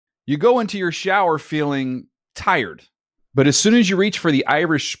You go into your shower feeling tired, but as soon as you reach for the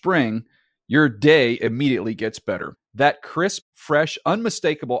Irish Spring, your day immediately gets better. That crisp, fresh,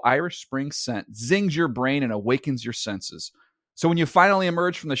 unmistakable Irish Spring scent zings your brain and awakens your senses. So when you finally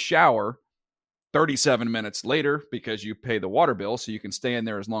emerge from the shower 37 minutes later, because you pay the water bill so you can stay in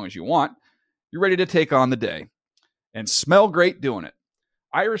there as long as you want, you're ready to take on the day and smell great doing it.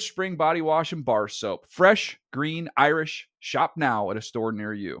 Irish Spring Body Wash and Bar Soap. Fresh, green, Irish. Shop now at a store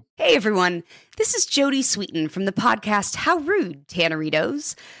near you. Hey, everyone. This is Jody Sweeten from the podcast How Rude,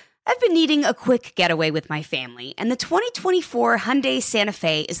 Tanneritos. I've been needing a quick getaway with my family, and the 2024 Hyundai Santa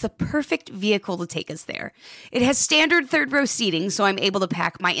Fe is the perfect vehicle to take us there. It has standard third-row seating, so I'm able to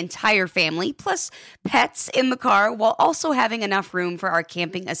pack my entire family, plus pets, in the car, while also having enough room for our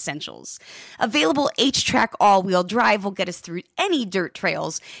camping essentials. Available H-Track all-wheel drive will get us through any dirt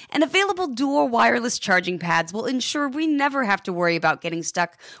trails, and available dual wireless charging pads will ensure we never have to worry about getting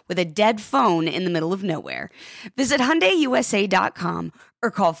stuck with a dead phone in the middle of nowhere. Visit HyundaiUSA.com or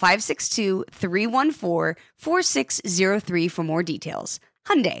call 562-314-4603 for more details.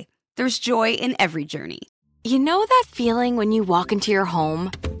 Hyundai, there's joy in every journey. You know that feeling when you walk into your home,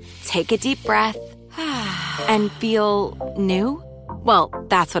 take a deep breath, and feel new? Well,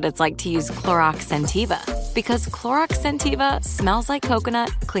 that's what it's like to use Clorox Scentiva. Because Clorox Scentiva smells like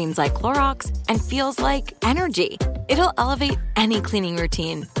coconut, cleans like Clorox, and feels like energy. It'll elevate any cleaning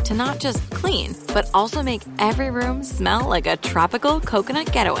routine to not just clean, but also make every room smell like a tropical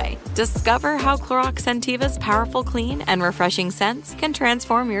coconut getaway. Discover how Clorox Scentiva's powerful clean and refreshing scents can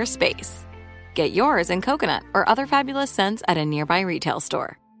transform your space. Get yours in coconut or other fabulous scents at a nearby retail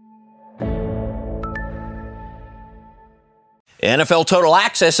store. NFL Total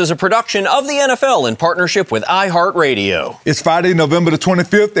Access is a production of the NFL in partnership with iHeartRadio. It's Friday, November the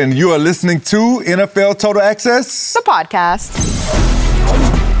 25th, and you are listening to NFL Total Access, the podcast.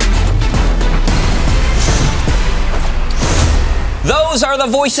 Those are the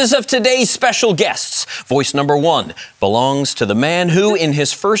voices of today's special guests. Voice number one belongs to the man who, in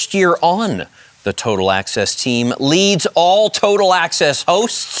his first year on the Total Access team, leads all Total Access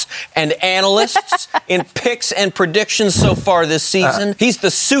hosts and analysts in picks and predictions so far this season. He's the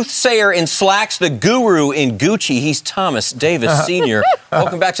soothsayer in slacks, the guru in Gucci. He's Thomas Davis Sr.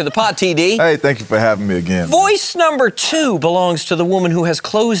 Welcome back to the pod, TD. Hey, thank you for having me again. Voice number two belongs to the woman who has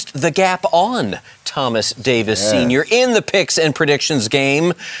closed the gap on Thomas Davis Sr. in the picks and predictions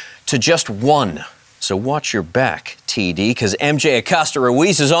game to just one. So watch your back, TD, because MJ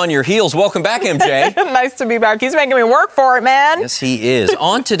Acosta-Ruiz is on your heels. Welcome back, MJ. Nice to be back. He's making me work for it, man. Yes, he is.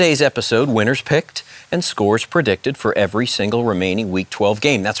 On today's episode, winners picked and scores predicted for every single remaining Week 12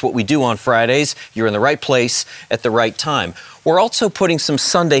 game. That's what we do on Fridays. You're in the right place at the right time. We're also putting some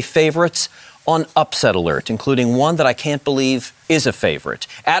Sunday favorites on Upset Alert, including one that I can't believe is a favorite.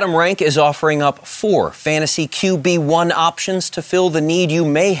 Adam Rank is offering up 4 fantasy QB1 options to fill the need you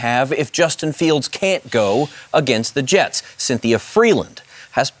may have if Justin Fields can't go against the Jets. Cynthia Freeland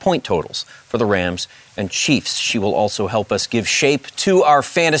has point totals for the Rams and Chiefs. She will also help us give shape to our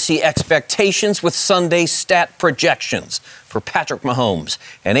fantasy expectations with Sunday stat projections for Patrick Mahomes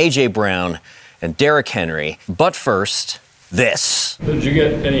and A.J. Brown and Derrick Henry. But first, this. Did you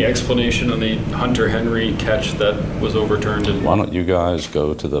get any explanation on the Hunter Henry catch that was overturned? Why don't you guys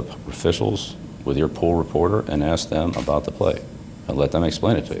go to the officials with your pool reporter and ask them about the play and let them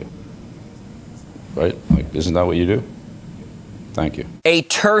explain it to you? Right? Like, isn't that what you do? Thank you. A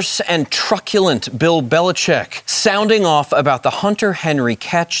terse and truculent Bill Belichick sounding off about the Hunter Henry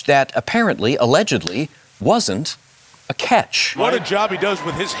catch that apparently, allegedly, wasn't a catch. What a job he does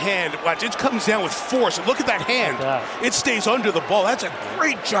with his hand. Watch, it comes down with force. Look at that hand. It stays under the ball. That's a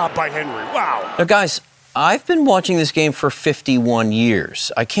great job by Henry. Wow. Now, guys, I've been watching this game for 51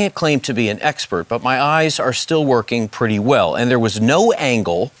 years. I can't claim to be an expert, but my eyes are still working pretty well. And there was no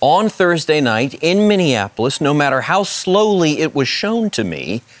angle on Thursday night in Minneapolis, no matter how slowly it was shown to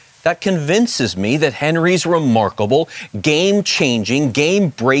me, that convinces me that Henry's remarkable, game-changing,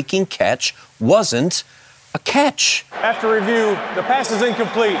 game-breaking catch wasn't a catch. After review, the pass is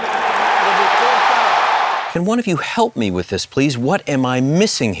incomplete. Can one of you help me with this, please? What am I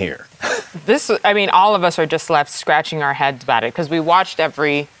missing here? All of us are just left scratching our heads about it because we watched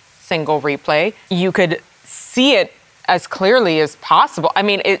every single replay. You could see it as clearly as possible.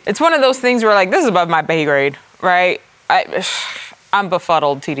 It's one of those things where, like, this is above my pay grade, right? I'm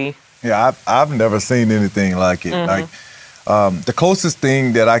befuddled, TD. Yeah, I've never seen anything like it. Mm-hmm. The closest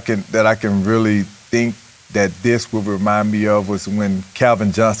thing that I can really think that this would remind me of was when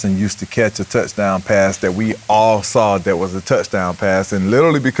Calvin Johnson used to catch a touchdown pass that we all saw that was a touchdown pass. And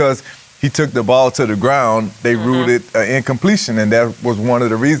literally because he took the ball to the ground, they ruled it incompletion, and that was one of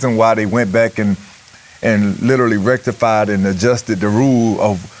the reasons why they went back and literally rectified and adjusted the rule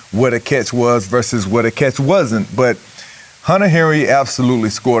of what a catch was versus what a catch wasn't. But Hunter Henry absolutely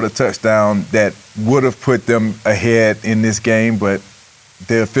scored a touchdown that would have put them ahead in this game, but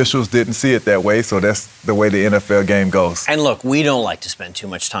the officials didn't see it that way, so that's the way the NFL game goes. And look, we don't like to spend too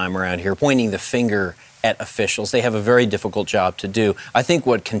much time around here pointing the finger at officials. They have a very difficult job to do. I think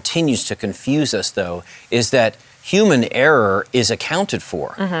what continues to confuse us, though, is that human error is accounted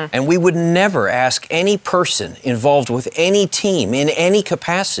for. And we would never ask any person involved with any team in any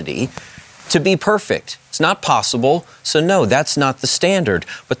capacity to be perfect. It's not possible. So no, that's not the standard.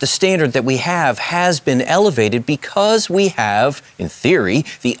 But the standard that we have has been elevated because we have, in theory,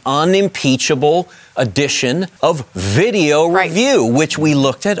 the unimpeachable addition of video review, which we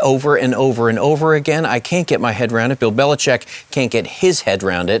looked at over and over and over again. I can't get my head around it. Bill Belichick can't get his head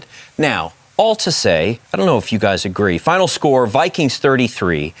around it. Now, all to say, I don't know if you guys agree. Final score, Vikings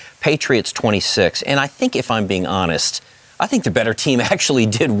 33, Patriots 26. And I think if I'm being honest, I think the better team actually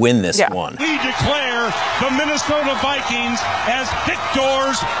did win this one. We declare the Minnesota Vikings as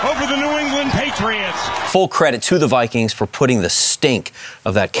victors over the New England Patriots. Full credit to the Vikings for putting the stink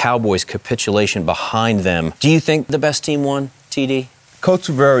of that Cowboys capitulation behind them. Do you think the best team won, TD? Coach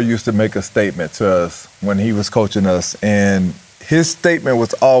Rivera used to make a statement to us when he was coaching us, and his statement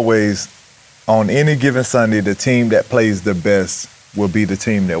was always, on any given Sunday, the team that plays the best will be the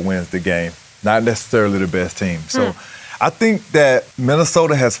team that wins the game, not necessarily the best team. So I think that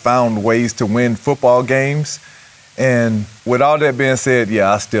Minnesota has found ways to win football games. And with all that being said,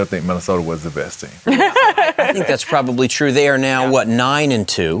 I still think Minnesota was the best team. I think that's probably true. They are now,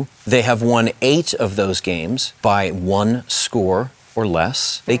 9-2. They have won 8 of those games by 1 score or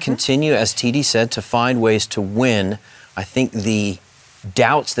less. They continue, as TD said, to find ways to win. I think the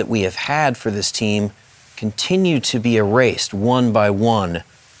doubts that we have had for this team continue to be erased one by one.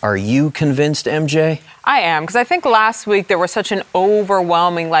 Are you convinced, MJ? I am, because I think last week there was such an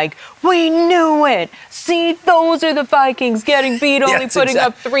overwhelming, we knew it. See, those are the Vikings getting beat, only putting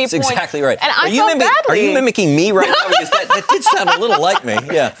up 3 points. That's exactly right. And I felt badly. Are you mimicking me right now? Because that did sound a little like me.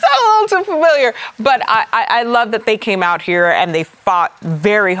 Yeah. Sound a little too familiar. But I love that they came out here and they fought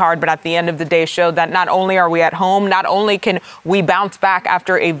very hard, but at the end of the day showed that not only are we at home, not only can we bounce back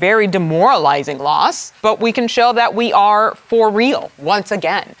after a very demoralizing loss, but we can show that we are for real once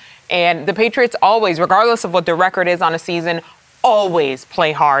again. And the Patriots always, regardless of what their record is on a season, always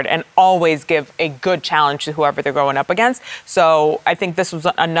play hard and always give a good challenge to whoever they're going up against. So I think this was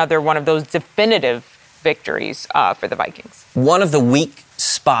another one of those definitive victories for the Vikings. One of the weak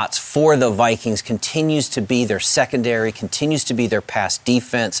spots for the Vikings continues to be their secondary, continues to be their pass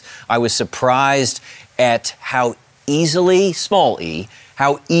defense. I was surprised at how easily, small e,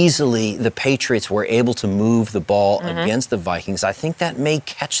 how easily the Patriots were able to move the ball against the Vikings. I think that may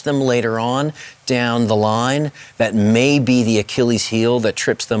catch them later on down the line. That may be the Achilles heel that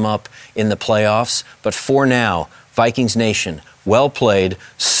trips them up in the playoffs. But for now, Vikings Nation, well played.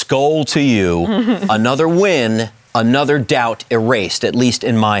 Skol to you. Another win, another doubt erased, at least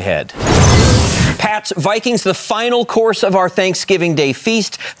in my head. Pats, Vikings, the final course of our Thanksgiving Day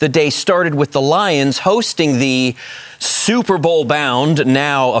feast. The day started with the Lions hosting the Super Bowl bound,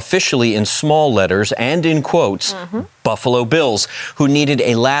 now officially in small letters and in quotes, Buffalo Bills, who needed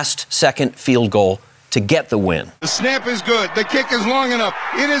a last-second field goal to get the win. The snap is good. The kick is long enough.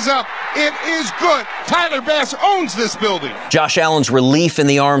 It is up. It is good. Tyler Bass owns this building. Josh Allen's relief in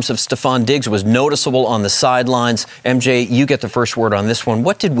the arms of Stephon Diggs was noticeable on the sidelines. MJ, you get the first word on this one.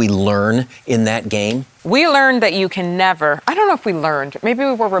 What did we learn in that game? We learned that you can never, I don't know if we learned, maybe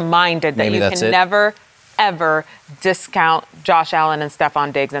we were reminded that you can never, ever discount Josh Allen and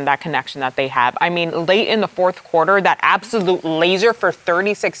Stephon Diggs and that connection that they have. I mean, late in the fourth quarter, that absolute laser for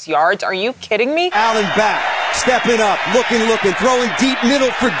 36 yards. Are you kidding me? Allen back, stepping up, looking, throwing deep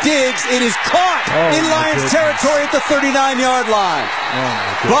middle for Diggs. It is caught in Lions territory at the 39-yard line.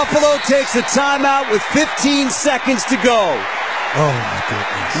 Buffalo takes a timeout with 15 seconds to go. Oh, my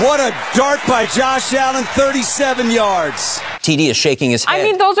goodness. What a dart by Josh Allen, 37 yards. TD is shaking his head. I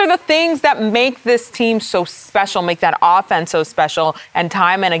mean, those are the things that make this team so special, make that offense so special. And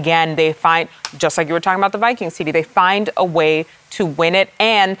time and again, they find, just like you were talking about the Vikings, TD, they find a way to win it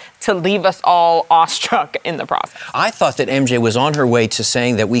and to leave us all awestruck in the process. I thought that MJ was on her way to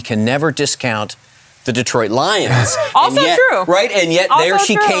saying that we can never discount the Detroit Lions. Also true. Right? And yet also there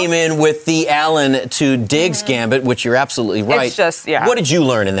she true. came in with the Allen to Diggs gambit, which you're absolutely right. It's just, What did you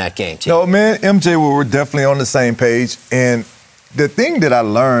learn in that game, T? No, man, MJ, we were definitely on the same page. And the thing that I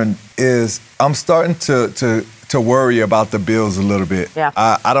learned is I'm starting to to worry about the Bills a little bit. Yeah.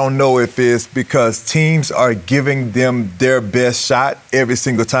 I don't know if it's because teams are giving them their best shot every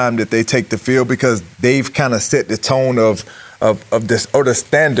single time that they take the field, because they've kind of set the tone of this, or the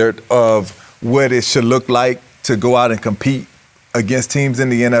standard of what it should look like to go out and compete against teams in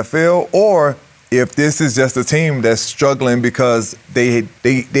the NFL, or if this is just a team that's struggling because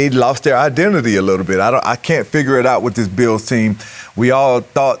they lost their identity a little bit. I can't figure it out with this Bills team. We all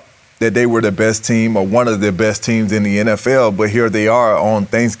thought that they were the best team or one of the best teams in the NFL, but here they are on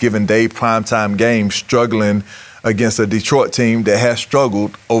Thanksgiving Day primetime game struggling against a Detroit team that has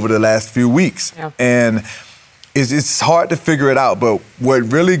struggled over the last few weeks. Yeah. And it's hard to figure it out, but what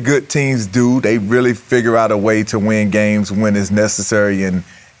really good teams do, they really figure out a way to win games when it's necessary, and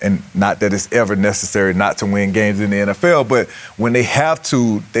not that it's ever necessary not to win games in the NFL, but when they have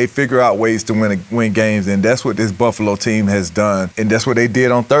to, they figure out ways to win games, and that's what this Buffalo team has done. And that's what they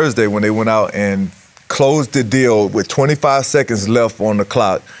did on Thursday when they went out and closed the deal with 25 seconds left on the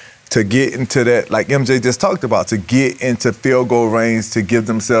clock to get into that, like MJ just talked about, to get into field goal range, to give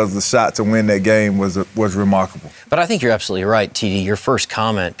themselves a shot to win that game was remarkable. But I think you're absolutely right, TD, your first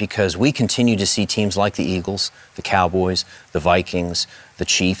comment, because we continue to see teams like the Eagles, the Cowboys, the Vikings, the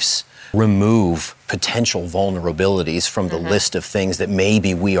Chiefs remove potential vulnerabilities from the list of things that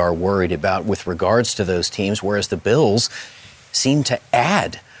maybe we are worried about with regards to those teams, whereas the Bills seem to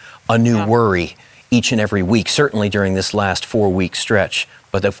add a new worry each and every week, certainly during this last 4-week stretch.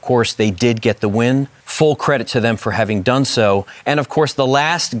 But, of course, they did get the win. Full credit to them for having done so. And, of course, the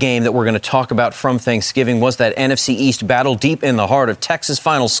last game that we're going to talk about from Thanksgiving was that NFC East battle deep in the heart of Texas.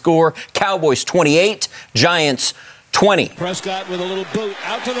 Final score, Cowboys 28, Giants 20. Prescott with a little boot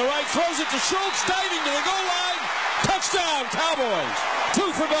out to the right, throws it to Schultz, diving to the goal line. Touchdown, Cowboys. 2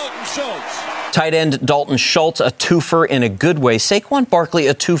 for Dalton Schultz. Tight end Dalton Schultz, a twofer in a good way. Saquon Barkley,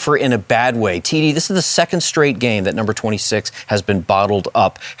 a twofer in a bad way. TD, this is the second straight game that number 26 has been bottled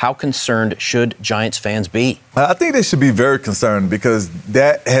up. How concerned should Giants fans be? I think they should be very concerned, because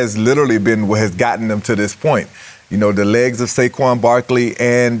that has literally been what has gotten them to this point. You know, the legs of Saquon Barkley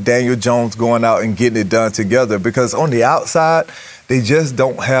and Daniel Jones going out and getting it done together, because on the outside, they just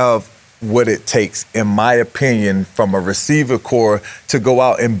don't have what it takes, in my opinion, from a receiver core to go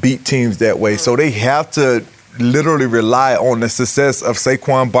out and beat teams that way. So they have to literally rely on the success of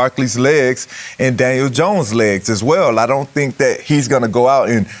Saquon Barkley's legs and Daniel Jones' legs as well. I don't think that he's going to go out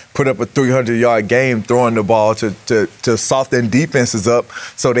and put up a 300-yard game throwing the ball to soften defenses up.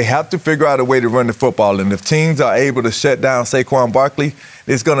 So they have to figure out a way to run the football. And if teams are able to shut down Saquon Barkley,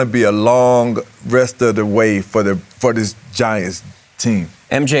 it's going to be a long rest of the way for this Giants team.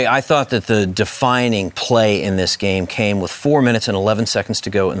 MJ, I thought that the defining play in this game came with 4 minutes and 11 seconds to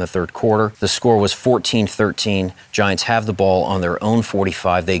go in the third quarter. The score was 14-13. Giants have the ball on their own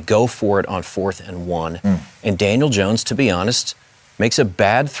 45. They go for it on 4th and 1. And Daniel Jones, to be honest, makes a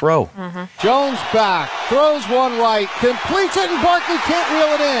bad throw. Jones back, throws one right, completes it, and Barkley can't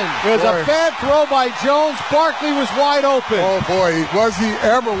reel it in. It was a bad throw by Jones. Barkley was wide open. Oh, boy, was he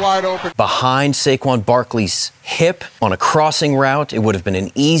ever wide open. Behind Saquon Barkley's hip on a crossing route, it would have been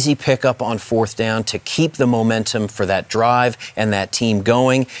an easy pickup on 4th down to keep the momentum for that drive and that team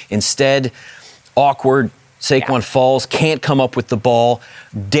going. Instead, awkward. Saquon falls, can't come up with the ball.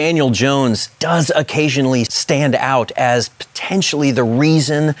 Daniel Jones does occasionally stand out as potentially the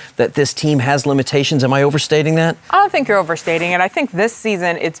reason that this team has limitations. Am I overstating that? I don't think you're overstating it. I think this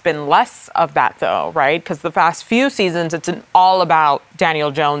season it's been less of that, though, right? Because the past few seasons it's all about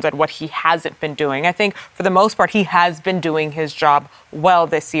Daniel Jones and what he hasn't been doing. I think for the most part he has been doing his job well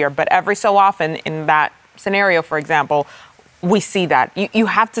this year. But every so often in that scenario, for example, we see that. You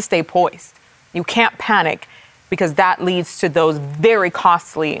have to stay poised. You can't panic, because that leads to those very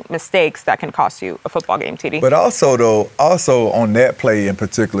costly mistakes that can cost you a football game, TD. But also on that play in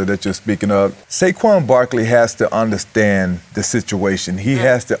particular that you're speaking of, Saquon Barkley has to understand the situation. He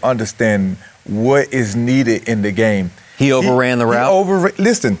has to understand what is needed in the game. He overran the route?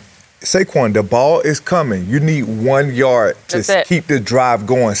 Listen, Saquon, the ball is coming. You need 1 yard to keep the drive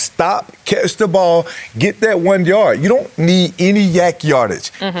going. Stop, catch the ball, get that 1 yard. You don't need any yak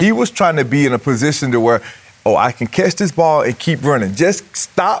yardage. He was trying to be in a position to where, I can catch this ball and keep running. Just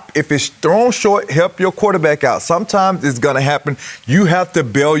stop. If it's thrown short, help your quarterback out. Sometimes it's going to happen. You have to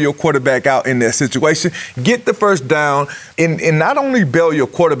bail your quarterback out in that situation. Get the first down, and not only bail your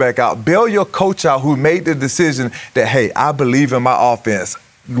quarterback out, bail your coach out who made the decision that, hey, I believe in my offense.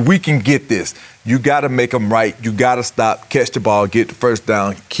 We can get this. You got to make them right. You got to stop, catch the ball, get the first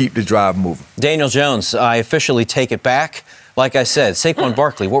down, keep the drive moving. Daniel Jones, I officially take it back. Like I said, Saquon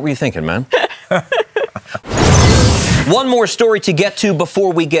Barkley, what were you thinking, man? One more story to get to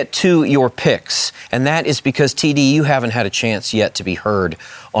before we get to your picks, and that is because, TD, you haven't had a chance yet to be heard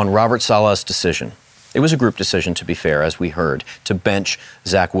on Robert Saleh's decision. It was a group decision, to be fair, as we heard, to bench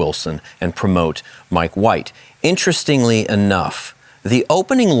Zach Wilson and promote Mike White. Interestingly enough, the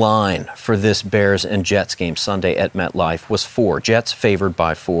opening line for this Bears and Jets game Sunday at MetLife was 4. Jets favored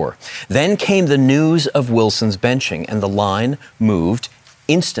by 4. Then came the news of Wilson's benching, and the line moved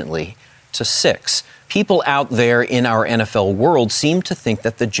instantly to 6. People out there in our NFL world seem to think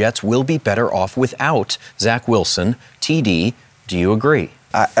that the Jets will be better off without Zach Wilson. TD, do you agree?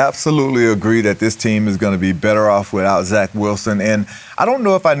 I absolutely agree that this team is going to be better off without Zach Wilson. And I don't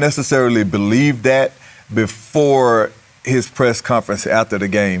know if I necessarily believed that before his press conference after the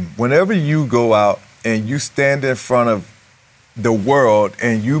game. Whenever you go out and you stand in front of the world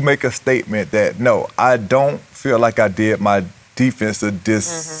and you make a statement that, no, I don't feel like I did my defense a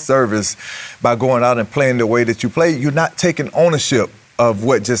disservice by going out and playing the way that you play, you're not taking ownership of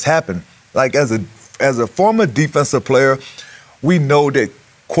what just happened. Like as a former defensive player, we know that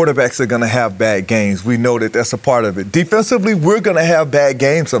quarterbacks are going to have bad games. We know that that's a part of it. Defensively, we're going to have bad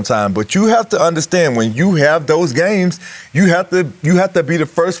games sometimes, but you have to understand when you have those games, you have to be the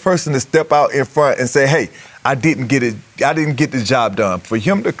first person to step out in front and say, hey, I didn't get the job done. For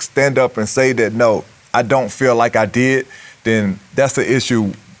him to stand up and say that, no, I don't feel like I did, then that's an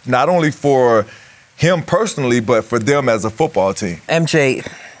issue not only for him personally, but for them as a football team. MJ,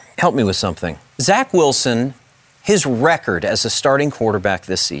 help me with something. Zach Wilson, his record as a starting quarterback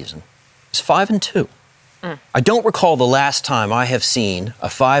this season is 5-2. I don't recall the last time I have seen a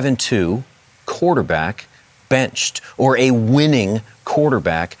 5-2 quarterback benched or a winning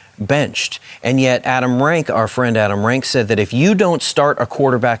quarterback benched. And yet Adam Rank, our friend Adam Rank, said that if you don't start a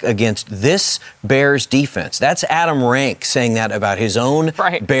quarterback against this Bears defense, that's Adam Rank saying that about his own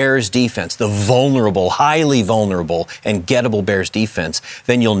Bears defense, the vulnerable, highly vulnerable and gettable Bears defense,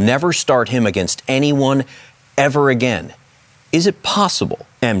 then you'll never start him against anyone ever again. Is it possible,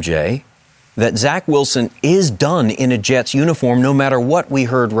 MJ, that Zach Wilson is done in a Jets uniform no matter what we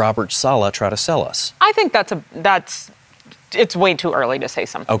heard Robert Saleh try to sell us? I think it's way too early to say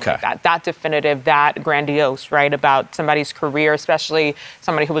something like that. That definitive, that grandiose, right, about somebody's career, especially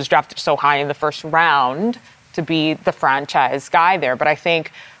somebody who was drafted so high in the first round to be the franchise guy there. But I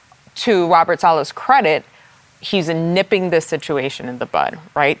think, to Robert Saleh's credit, he's nipping this situation in the bud,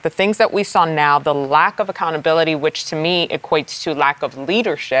 right? The things that we saw now, the lack of accountability, which to me equates to lack of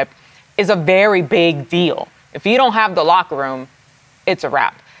leadership, is a very big deal. If you don't have the locker room, it's a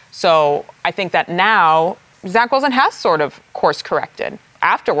wrap. So I think that now Zach Wilson has sort of course corrected.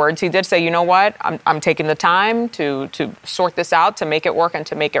 Afterwards, he did say, you know what, I'm taking the time to sort this out, to make it work and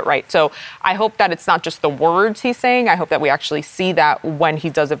to make it right. So I hope that it's not just the words he's saying. I hope that we actually see that when he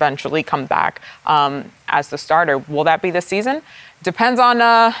does eventually come back as the starter. Will that be this season? Depends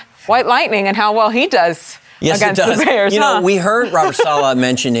on White Lightning and how well he does. Yes, against it does. The Bears, you know, we heard Robert Saleh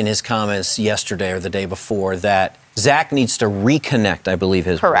mention in his comments yesterday or the day before that Zach needs to reconnect, I believe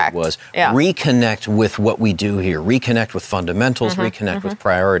his word was. Yeah. Reconnect with what we do here. Reconnect with fundamentals, reconnect with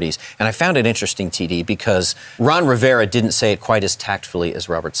priorities. And I found it interesting, TD, because Ron Rivera didn't say it quite as tactfully as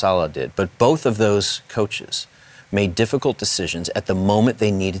Robert Saleh did. But both of those coaches made difficult decisions at the moment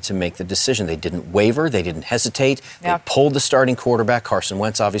they needed to make the decision. They didn't waver. They didn't hesitate. They pulled the starting quarterback, Carson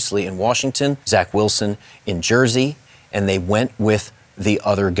Wentz, obviously, in Washington, Zach Wilson in Jersey, and they went with the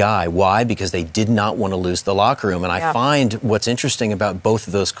other guy. Why? Because they did not want to lose the locker room. And I find what's interesting about both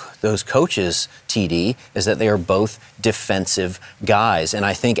of those coaches, TD, is that they are both defensive guys. And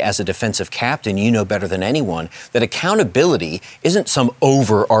I think as a defensive captain, you know better than anyone that accountability isn't some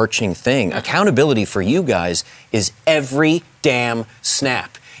overarching thing. Accountability for you guys is every damn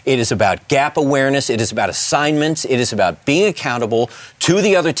snap. It is about gap awareness. It is about assignments. It is about being accountable to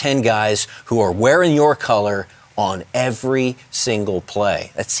the other 10 guys who are wearing your color on every single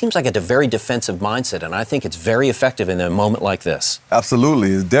play. That seems like a very defensive mindset, and I think it's very effective in a moment like this.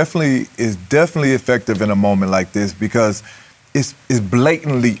 Absolutely. It's definitely effective in a moment like this because it's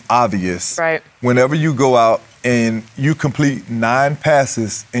blatantly obvious. Right. Whenever you go out and you complete 9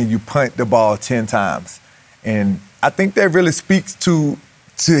 passes and you punt the ball 10 times. And I think that really speaks to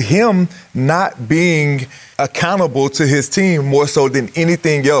him not being accountable to his team more so than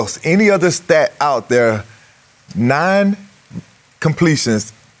anything else. Any other stat out there, 9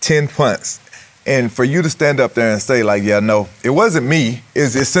 completions, 10 punts. And for you to stand up there and say, like, yeah, no, it wasn't me,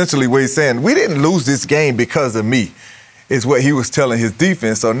 is essentially what he's saying. We didn't lose this game because of me, is what he was telling his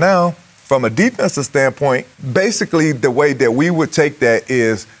defense. So now, from a defensive standpoint, basically the way that we would take that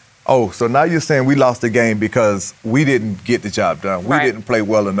is Oh, so now you're saying we lost the game because we didn't get the job done. We didn't play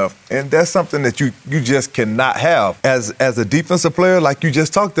well enough. And that's something that you just cannot have. As a defensive player, like you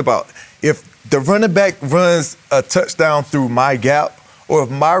just talked about, if the running back runs a touchdown through my gap, or if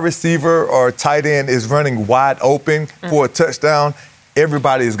my receiver or tight end is running wide open for a touchdown,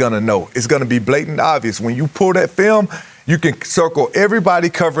 everybody is going to know. It's going to be blatant obvious. When you pull that film, you can circle everybody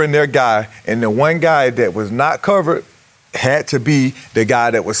covering their guy, and the one guy that was not covered had to be the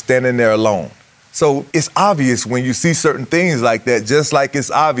guy that was standing there alone. So it's obvious when you see certain things like that, just like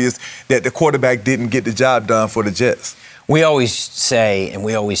it's obvious that the quarterback didn't get the job done for the Jets. We always say, and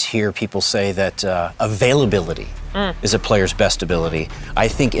we always hear people say that availability is a player's best ability. I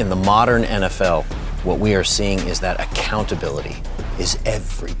think in the modern NFL, what we are seeing is that accountability is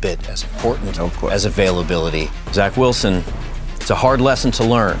every bit as important as availability. Zach Wilson, it's a hard lesson to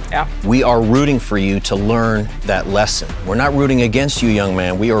learn. Yeah. We are rooting for you to learn that lesson. We're not rooting against you, young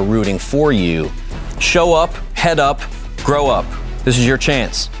man. We are rooting for you. Show up, head up, grow up. This is your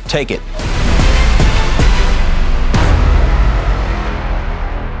chance. Take it.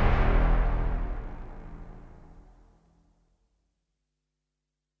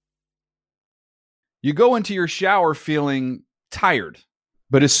 You go into your shower feeling tired,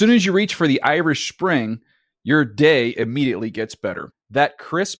 but as soon as you reach for the Irish Spring, your day immediately gets better. That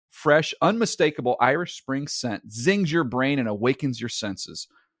crisp, fresh, unmistakable Irish Spring scent zings your brain and awakens your senses.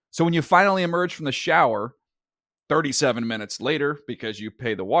 So when you finally emerge from the shower, 37 minutes later, because you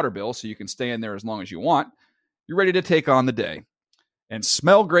pay the water bill so you can stay in there as long as you want, you're ready to take on the day and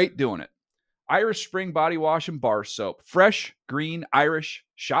smell great doing it. Irish Spring Body Wash and Bar Soap. Fresh, green, Irish.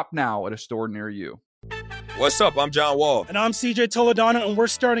 Shop now at a store near you. What's up? I'm John Wall. And I'm CJ Toledano, and we're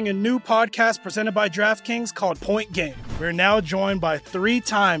starting a new podcast presented by DraftKings called Point Game. We're now joined by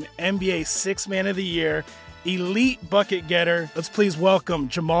three-time NBA Sixth Man of the Year, elite bucket getter. Let's please welcome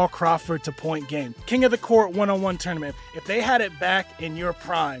Jamal Crawford to Point Game. King of the Court one-on-one tournament. If they had it back in your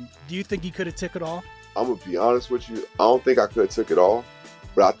prime, do you think you could have took it all? I'm going to be honest with you. I don't think I could have took it all,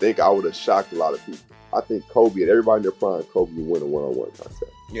 but I think I would have shocked a lot of people. I think Kobe and everybody in their prime, Kobe would win a one-on-one contest.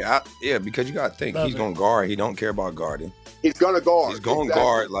 Yeah, because you got to think, he's going to guard. He don't care about guarding. He's going to guard. He's going to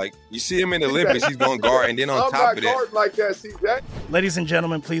guard. Like, you see him in the Olympics, he's going to guard. And then on top of that. I'm not guarding like that, CJ. Ladies and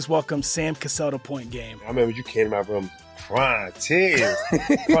gentlemen, please welcome Sam Cassell to Point Game. I remember you came out from prime 10.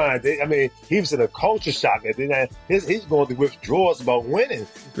 I mean, he was in a culture shock. And then he's going through withdrawals about winning.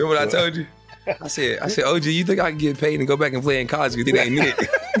 Remember what I told you? I said, OG, you think I can get paid and go back and play in college because it ain't it?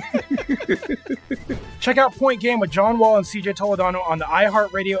 Check out Point Game with John Wall and CJ Toledano on the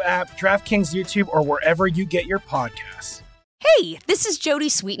iHeartRadio app, DraftKings YouTube, or wherever you get your podcasts. Hey, this is Jody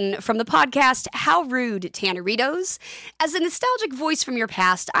Sweeten from the podcast How Rude, Tanneritos. As a nostalgic voice from your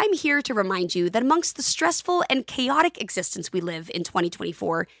past, I'm here to remind you that amongst the stressful and chaotic existence we live in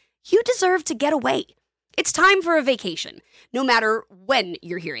 2024, you deserve to get away. It's time for a vacation, no matter when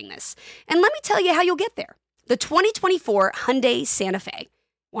you're hearing this. And let me tell you how you'll get there. The 2024 Hyundai Santa Fe.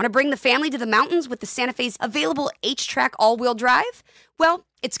 Want to bring the family to the mountains with the Santa Fe's available H-Track all-wheel drive? Well,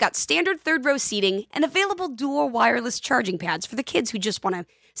 it's got standard third-row seating and available dual wireless charging pads for the kids who just want to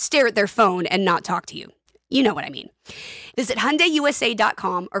stare at their phone and not talk to you. You know what I mean. Visit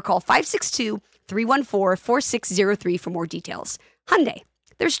HyundaiUSA.com or call 562-314-4603 for more details. Hyundai,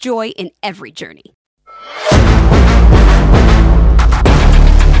 there's joy in every journey.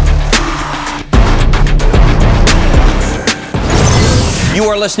 You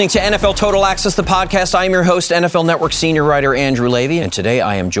are listening to NFL Total Access, the podcast. I am your host, NFL Network senior writer Andrew Levy, and today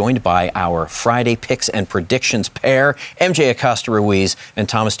I am joined by our Friday picks and predictions pair, MJ Acosta-Ruiz and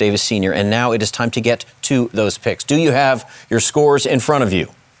Thomas Davis Sr. And now it is time to get to those picks. Do you have your scores in front of you?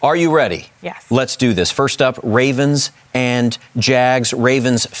 Are you ready? Yes. Let's do this. First up, Ravens and Jags.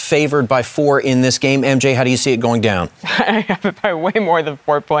 Ravens favored by 4 in this game. MJ, how do you see it going down? I have it by way more than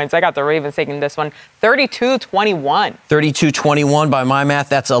 4 points. I got the Ravens taking this one 32-21. 32-21 by my math.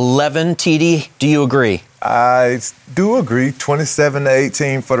 That's 11. TD, do you agree? I do agree.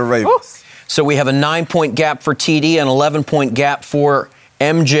 27-18 for the Ravens. Ooh. So we have a 9-point gap for TD, an 11-point gap for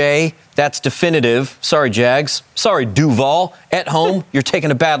MJ. That's definitive. Sorry, Jags. Sorry, Duval. At home, you're taking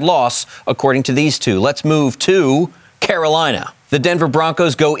a bad loss, according to these two. Let's move to Carolina. The Denver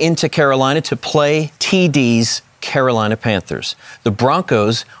Broncos go into Carolina to play TD's Carolina Panthers. The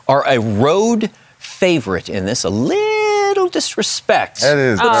Broncos are a road favorite in this. A little disrespect. That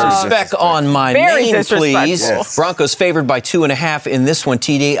is disrespect on my Very name, please. Yes. Broncos favored by 2.5 in this one.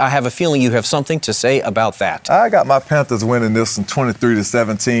 TD, I have a feeling you have something to say about that. I got my Panthers winning this one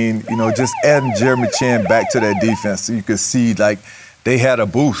 23-17. You know, just adding Jeremy Chin back to that defense so you could see, like, they had a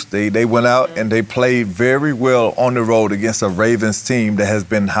boost. They went out and they played very well on the road against a Ravens team that has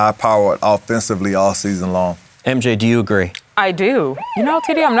been high-powered offensively all season long. MJ, do you agree? I do. You know,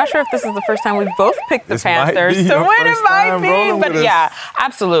 TD, I'm not sure if this is the first time we've both picked the This might Panthers be to your win. It first might time be. rolling But with us. yeah,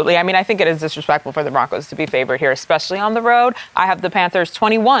 absolutely. I mean, I think it is disrespectful for the Broncos to be favored here, especially on the road. I have the Panthers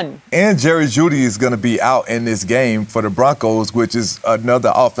 21. And Jerry Jeudy is going to be out in this game for the Broncos, which is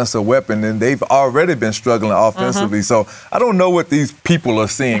another offensive weapon, and they've already been struggling offensively. So I don't know what these people are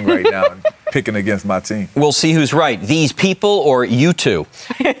seeing right now picking against my team. We'll see who's right, these people or you two,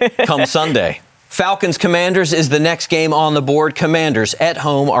 come Sunday. Falcons-Commanders is the next game on the board. Commanders at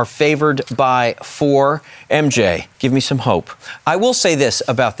home are favored by 4. MJ, give me some hope. I will say this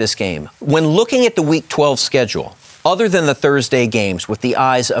about this game. When looking at the Week 12 schedule, other than the Thursday games with the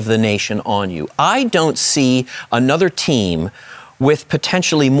eyes of the nation on you, I don't see another team with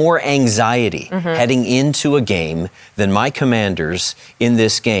potentially more anxiety heading into a game than my Commanders in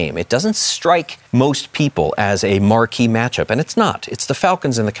this game. It doesn't strike most people as a marquee matchup, and it's not. It's the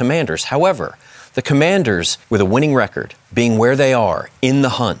Falcons and the Commanders. However, the Commanders, with a winning record, being where they are, in the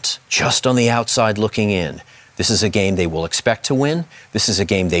hunt, just on the outside looking in, this is a game they will expect to win. This is a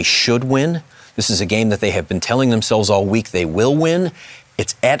game they should win. This is a game that they have been telling themselves all week they will win.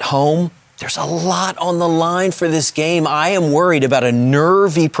 It's at home. There's a lot on the line for this game. I am worried about a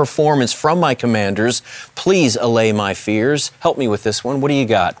nervy performance from my Commanders. Please allay my fears. Help me with this one. What do you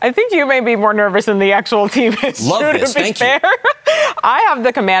got? I think you may be more nervous than the actual team is. Love this. Thank you. I have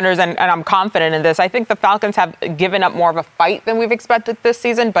the Commanders, and I'm confident in this. I think the Falcons have given up more of a fight than we've expected this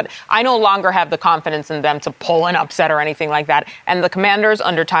season, but I no longer have the confidence in them to pull an upset or anything like that. And the Commanders,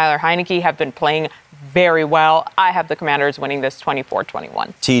 under Tyler Heineke, have been playing very well. I have the Commanders winning this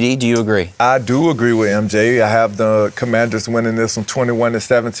 24-21. TD, do you agree? I do agree with MJ. I have the Commanders winning this one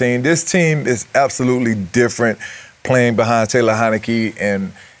 21-17. This team is absolutely different playing behind Taylor Heineke,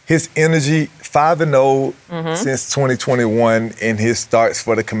 and his energy, 5-0 since 2021 in his starts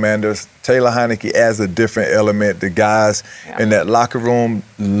for the Commanders. Taylor Heineke adds a different element. The guys in that locker room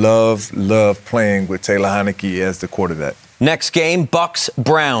love playing with Taylor Heineke as the quarterback. Next game,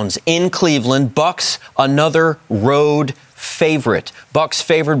 Bucs-Browns in Cleveland. Bucs, another road favorite. Bucs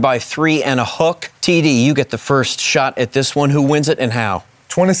favored by 3 and a hook. TD, you get the first shot at this one. Who wins it and how?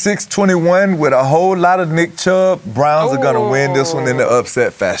 26-21 with a whole lot of Nick Chubb. Browns are going to win this one in the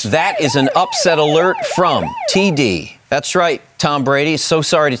upset fashion. That is an upset alert from TD. That's right, Tom Brady. So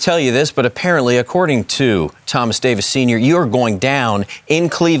sorry to tell you this, but apparently, according to Thomas Davis Sr., you are going down in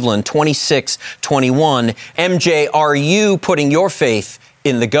Cleveland 26-21. MJ, are you putting your faith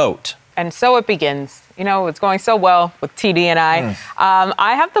in the GOAT? And so it begins. You know, it's going so well with TD and I.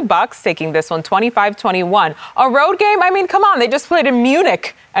 I have the Bucs taking this one 25-21. A road game? I mean, come on. They just played in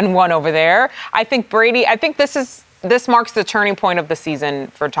Munich and won over there. I think this marks the turning point of the season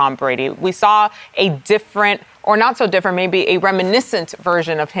for Tom Brady. We saw a different, or not so different, maybe a reminiscent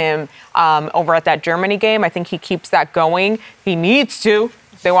version of him over at that Germany game. I think he keeps that going. He needs to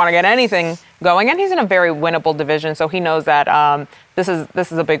if they want to get anything going. And he's in a very winnable division, so he knows that this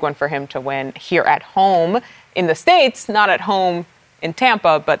is a big one for him to win here at home in the States, not at home in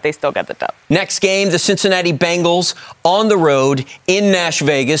Tampa, but they still get the dub. Next game, the Cincinnati Bengals on the road in Nash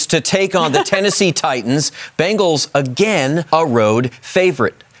Vegas to take on the Tennessee Titans. Bengals, again, a road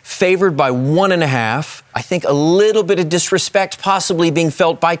favorite. Favored by 1.5. I think a little bit of disrespect possibly being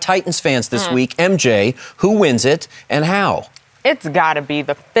felt by Titans fans this week. MJ, who wins it and how? It's got to be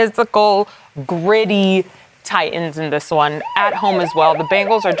the physical, gritty Titans in this one, at home as well. The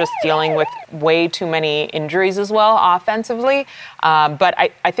Bengals are just dealing with way too many injuries as well offensively. But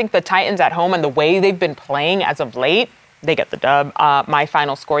I think the Titans at home and the way they've been playing as of late, they get the dub. My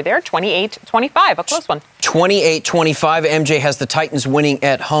final score there, 28-25, a close one. 28-25. MJ has the Titans winning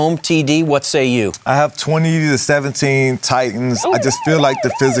at home. TD, what say you? I have 20-17 Titans. I just feel like the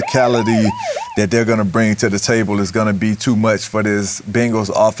physicality that they're going to bring to the table is going to be too much for this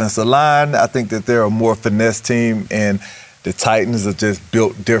Bengals offensive line. I think that they're a more finesse team, and the Titans are just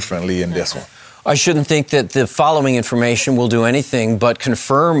built differently in this one. I shouldn't think that the following information will do anything but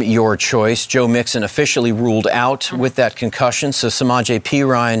confirm your choice. Joe Mixon officially ruled out with that concussion, so Samaje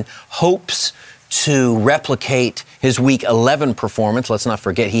Perine hopes to replicate his Week 11 performance. Let's not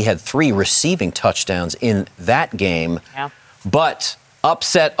forget he had 3 receiving touchdowns in that game. Yeah. But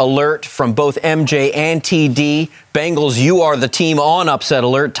upset alert from both MJ and TD. Bengals, you are the team on upset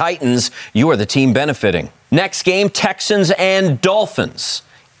alert. Titans, you are the team benefiting. Next game, Texans and Dolphins.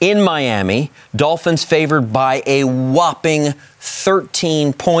 In Miami, Dolphins favored by a whopping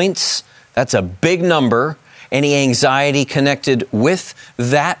 13 points. That's a big number. Any anxiety connected with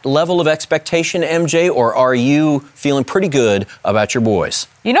that level of expectation, MJ, or are you feeling pretty good about your boys?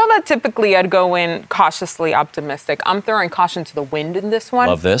 You know that typically I'd go in cautiously optimistic. I'm throwing caution to the wind in this one.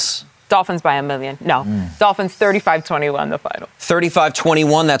 Love this. Dolphins by 1 million. No. Dolphins 35-21 the final.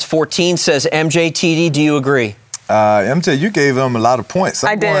 35-21, that's 14, says MJ. TD, do you agree? MJ, you gave them a lot of points.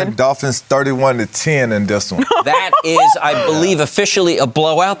 I did. Going Dolphins 31-10 in this one. That is, I believe, officially a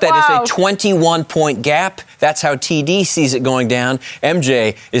blowout. That is a 21-point gap. That's how TD sees it going down.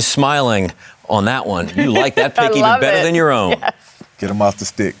 MJ is smiling on that one. You like that pick even better than your own. Yes. Get them off the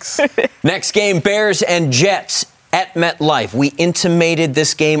sticks. Next game, Bears and Jets at MetLife. We intimated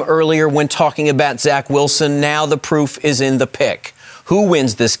this game earlier when talking about Zach Wilson. Now the proof is in the pick. Who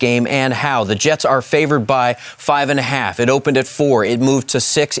wins this game and how? The Jets are favored by 5.5. It opened at 4. It moved to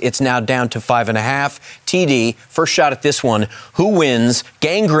 6. It's now down to 5.5. TD, first shot at this one. Who wins?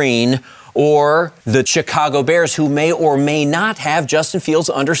 Gang Green or the Chicago Bears, who may or may not have Justin Fields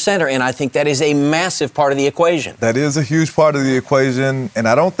under center? And I think that is a massive part of the equation. That is a huge part of the equation. And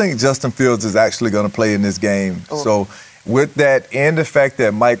I don't think Justin Fields is actually going to play in this game. Oh. So with that and the fact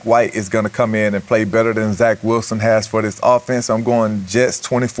that Mike White is going to come in and play better than Zach Wilson has for this offense, I'm going Jets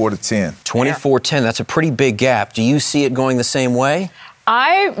 24-10. 24-10, that's a pretty big gap. Do you see it going the same way?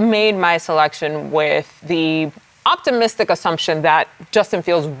 I made my selection with the optimistic assumption that Justin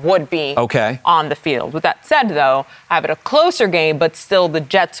Fields would be on the field. With that said, though, I have it a closer game, but still the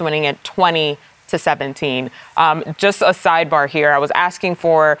Jets winning it 20-17. Just a sidebar here. I was asking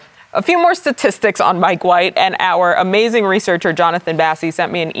for a few more statistics on Mike White, and our amazing researcher, Jonathan Bassey,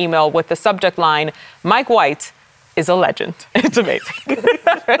 sent me an email with the subject line, Mike White is a legend. It's amazing.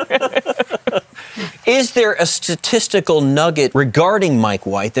 Is there a statistical nugget regarding Mike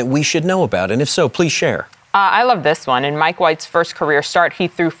White that we should know about? And if so, please share. I love this one. In Mike White's first career start, he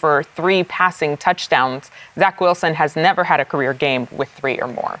threw for 3 passing touchdowns. Zach Wilson has never had a career game with 3 or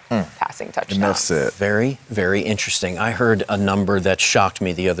more passing touchdowns. And that's it. Very, very interesting. I heard a number that shocked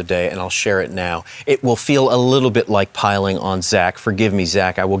me the other day, and I'll share it now. It will feel a little bit like piling on Zach. Forgive me,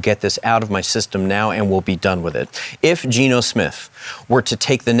 Zach. I will get this out of my system now, and we'll be done with it. If Geno Smith were to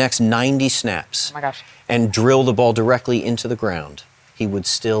take the next 90 snaps and drill the ball directly into the ground, he would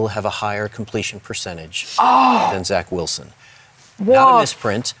still have a higher completion percentage than Zach Wilson. Not a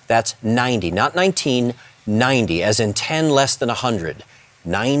misprint. That's 90, not 19, 90, as in 10 less than 100.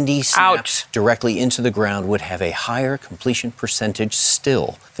 90 snaps directly into the ground would have a higher completion percentage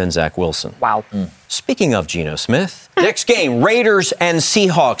still than Zach Wilson. Wow. Speaking of Geno Smith, next game, Raiders and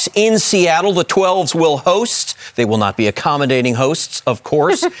Seahawks in Seattle. The 12s will host. They will not be accommodating hosts, of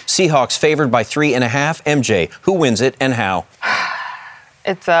course. Seahawks favored by 3.5. MJ, who wins it and how?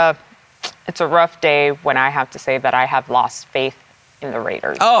 It's a rough day when I have to say that I have lost faith in the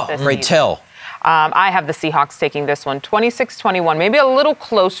Raiders. Oh, great tell. I have the Seahawks taking this one 26-21, maybe a little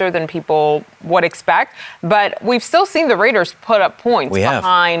closer than people would expect, but we've still seen the Raiders put up points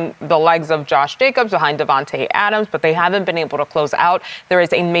behind the legs of Josh Jacobs, behind Devontae Adams, but they haven't been able to close out. There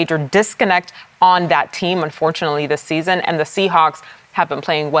is a major disconnect on that team, unfortunately, this season, and the Seahawks have been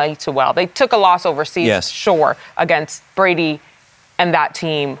playing way too well. They took a loss overseas, sure, against Brady and that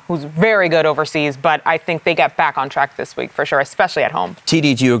team, who's very good overseas, but I think they get back on track this week for sure, especially at home.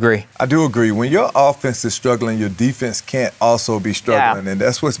 TD, do you agree? I do agree. When your offense is struggling, your defense can't also be struggling, and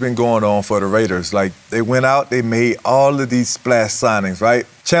that's what's been going on for the Raiders. Like, they went out, they made all of these splash signings, right?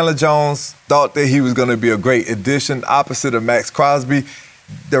 Chandler Jones thought that he was going to be a great addition, opposite of Max Crosby.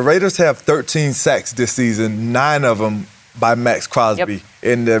 The Raiders have 13 sacks this season, 9 of them by Max Crosby,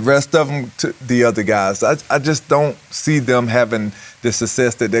 and the rest of them to the other guys. I just don't see them having the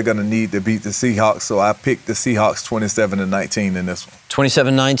success that they're going to need to beat the Seahawks, so I picked the Seahawks 27-19 in this one.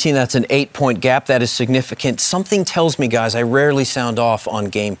 27-19, that's an 8-point gap. That is significant. Something tells me, guys, I rarely sound off on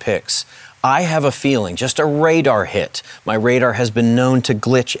game picks. I have a feeling, just a radar hit, my radar has been known to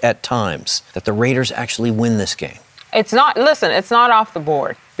glitch at times, that the Raiders actually win this game. It's not off the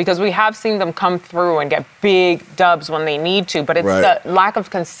board, because we have seen them come through and get big dubs when they need to, but it's the lack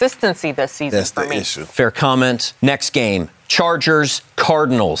of consistency this season for me. That's the issue. Fair comment. Next game, Chargers,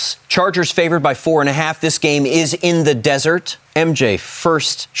 Cardinals. Chargers favored by 4.5. This game is in the desert. MJ,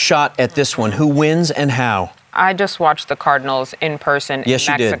 first shot at this one. Who wins and how? I just watched the Cardinals in person in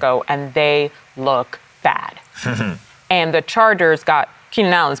Mexico, and they look bad. And the Chargers got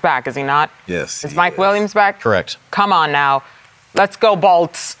Keenan Allen's back, is he not? Yes. Is Mike Williams back? Correct. Come on now. Let's go,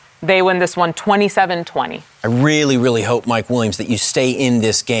 Bolts. They win this one 27-20. I really, really hope, Mike Williams, that you stay in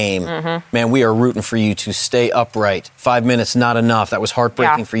this game. Man, we are rooting for you to stay upright. 5 minutes, not enough. That was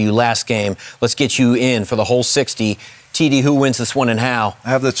heartbreaking for you last game. Let's get you in for the whole 60. TD, who wins this one and how? I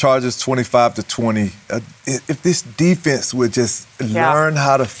have the Chargers 25-20. If this defense would just learn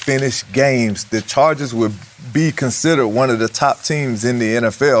how to finish games, the Chargers would be considered one of the top teams in the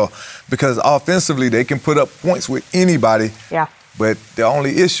NFL because offensively they can put up points with anybody. Yeah. But the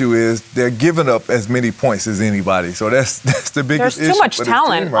only issue is they're giving up as many points as anybody. So that's the biggest issue. There's too much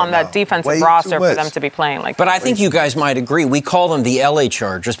talent on that defensive roster for them to be playing like that. But I think you guys might agree. We call them the LA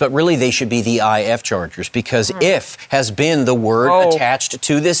Chargers, but really they should be the IF Chargers because if has been the word attached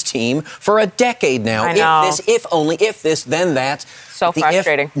to this team for a decade now. I know. If this, if only, if this, then that. So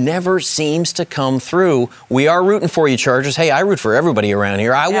frustrating. The if never seems to come through. We are rooting for you, Chargers. Hey, I root for everybody around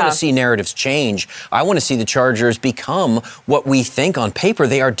here. I want to see narratives change. I want to see the Chargers become what we think on paper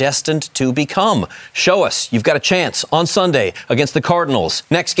they are destined to become. Show us. You've got a chance on Sunday against the Cardinals.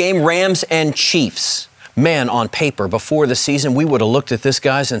 Next game, Rams and Chiefs. Man, on paper, before the season, we would have looked at this,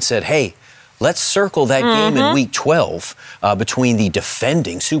 guys, and said, hey, let's circle that game in Week 12 between the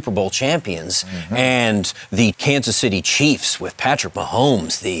defending Super Bowl champions and the Kansas City Chiefs with Patrick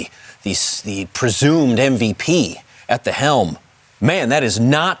Mahomes, the presumed MVP at the helm. Man, that is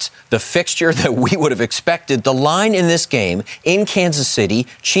not the fixture that we would have expected. The line in this game in Kansas City,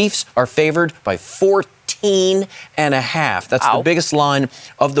 Chiefs are favored by 14.5. That's the biggest line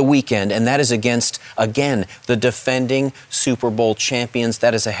of the weekend, and that is against, again, the defending Super Bowl champions.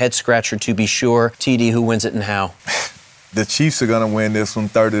 That is a head-scratcher to be sure. TD, who wins it and how? The Chiefs are going to win this one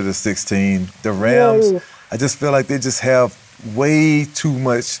 30-16. The Rams, I just feel like they just have way too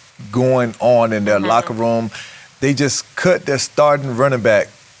much going on in their locker room. They just cut their starting running back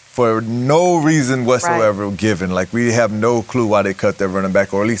for no reason whatsoever given. Like, we have no clue why they cut their running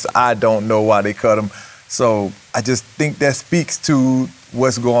back, or at least I don't know why they cut him. So I just think that speaks to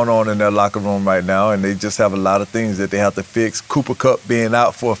what's going on in their locker room right now, and they just have a lot of things that they have to fix. Cooper Kupp being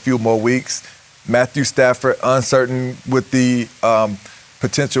out for a few more weeks. Matthew Stafford uncertain with the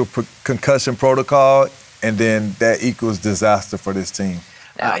potential concussion protocol, and then that equals disaster for this team.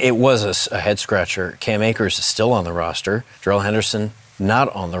 It was a head-scratcher. Cam Akers is still on the roster. Darrell Henderson not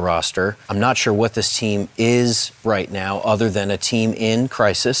on the roster. I'm not sure what this team is right now other than a team in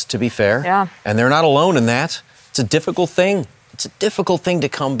crisis, to be fair. Yeah. And they're not alone in that. It's a difficult thing. It's a difficult thing to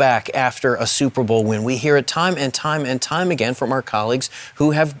come back after a Super Bowl win. We hear it time and time and time again from our colleagues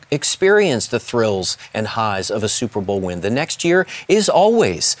who have experienced the thrills and highs of a Super Bowl win. The next year is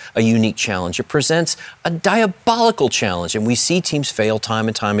always a unique challenge. It presents a diabolical challenge, and we see teams fail time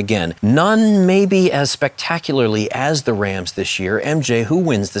and time again. None maybe as spectacularly as the Rams this year. MJ, who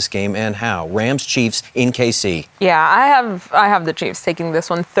wins this game and how? Rams, Chiefs in KC. Yeah, I have the Chiefs taking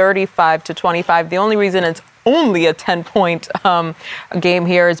this one 35-25. The only reason it's only a 10-point game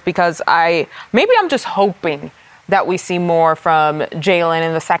here is because I'm just hoping that we see more from Jalen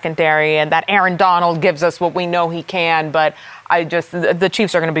in the secondary and that Aaron Donald gives us what we know he can, but the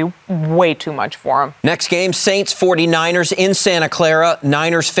Chiefs are going to be way too much for him. Next game, Saints 49ers in Santa Clara.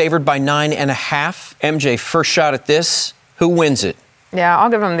 Niners favored by 9.5. MJ, first shot at this. Who wins it? Yeah, I'll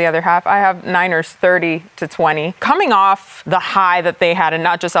give them the other half. I have Niners 30-20. Coming off the high that they had, and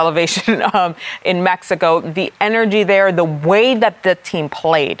not just elevation in Mexico, the energy there, the way that the team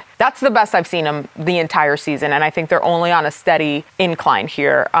played, that's the best I've seen them the entire season. And I think they're only on a steady incline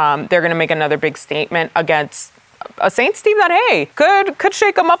here. They're going to make another big statement against a Saints team that, hey, could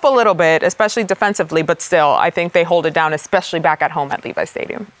shake them up a little bit, especially defensively, but still, I think they hold it down, especially back at home at Levi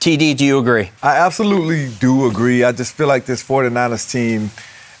Stadium. TD, do you agree? I absolutely do agree. I just feel like this 49ers team,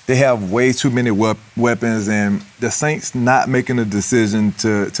 they have way too many weapons, and the Saints not making a decision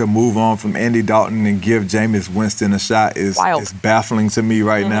to move on from Andy Dalton and give Jameis Winston a shot is baffling to me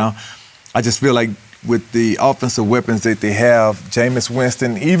right now. I just feel like with the offensive weapons that they have, Jameis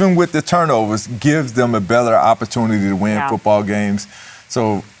Winston, even with the turnovers, gives them a better opportunity to win football games.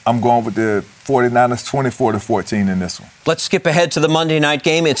 So I'm going with the 49ers 24-14 in this one. Let's skip ahead to the Monday night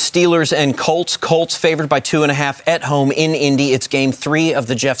game. It's Steelers and Colts. Colts favored by 2.5 at home in Indy. It's game 3 of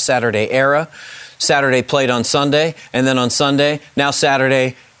the Jeff Saturday era. Saturday played on Sunday, and then on Sunday, now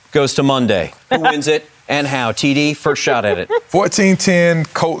Saturday goes to Monday. Who wins it and how? TD, first shot at it.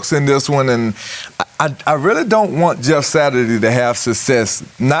 14-10 Colts in this one, and I really don't want Jeff Saturday to have success.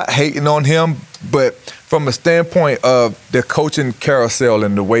 Not hating on him, but from a standpoint of the coaching carousel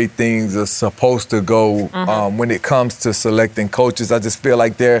and the way things are supposed to go when it comes to selecting coaches, I just feel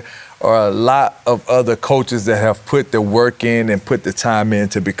like there are a lot of other coaches that have put the work in and put the time in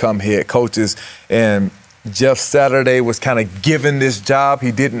to become head coaches. And Jeff Saturday was kind of given this job.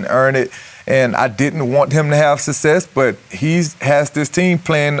 He didn't earn it. And I didn't want him to have success, but he has this team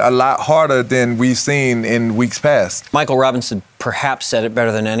playing a lot harder than we've seen in weeks past. Michael Robinson perhaps said it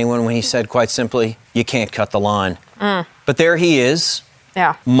better than anyone when he said, quite simply, you can't cut the line. But there he is.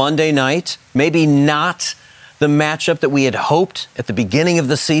 Yeah. Monday night, maybe not the matchup that we had hoped at the beginning of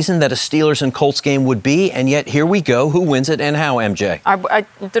the season that a Steelers and Colts game would be, and yet here we go. Who wins it and how, MJ? I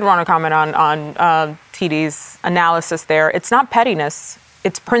did want to comment on TD's analysis there. It's not pettiness,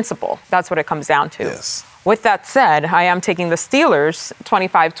 it's principle. That's what it comes down to. Yes. With that said, I am taking the Steelers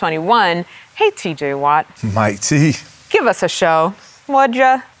 25-21. Hey, TJ Watt. Mike T. Give us a show, would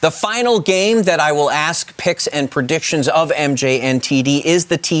ya? The final game that I will ask picks and predictions of MJ and TD is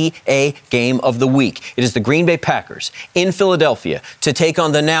the TA game of the week. It is the Green Bay Packers in Philadelphia to take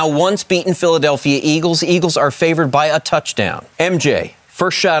on the now once beaten Philadelphia Eagles. Eagles are favored by a touchdown. MJ,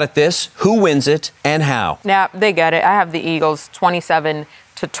 first shot at this. Who wins it and how? Yeah, they get it. I have the Eagles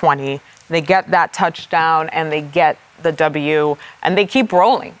 27-20. They get that touchdown and they get the W, and they keep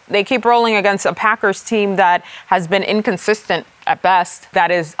rolling. They keep rolling against a Packers team that has been inconsistent at best,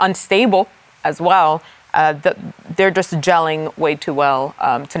 that is unstable as well. They're just gelling way too well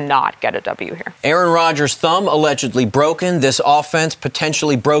to not get a W here. Aaron Rodgers' thumb allegedly broken. This offense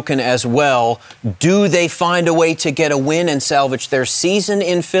potentially broken as well. Do they find a way to get a win and salvage their season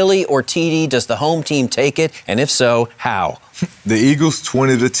in Philly, or TD, does the home team take it? And if so, how? The Eagles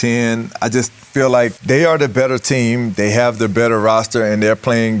 20-10. I just feel like they are the better team. They have the better roster, and they're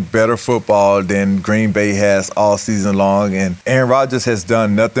playing better football than Green Bay has all season long. And Aaron Rodgers has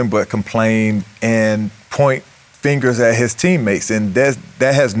done nothing but complain and point fingers at his teammates, and that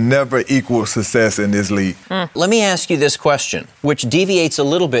has never equaled success in this league. Let me ask you this question, which deviates a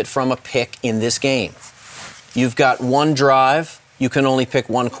little bit from a pick in this game. You've got one drive. You can only pick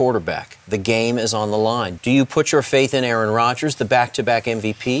one quarterback. The game is on the line. Do you put your faith in Aaron Rodgers, the back-to-back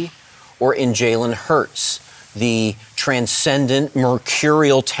MVP, or in Jalen Hurts, the transcendent,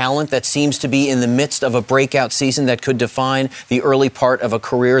 mercurial talent that seems to be in the midst of a breakout season that could define the early part of a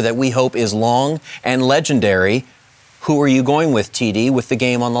career that we hope is long and legendary? Who are you going with, TD, with the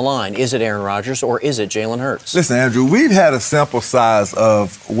game on the line? Is it Aaron Rodgers or is it Jalen Hurts? Listen, Andrew, we've had a sample size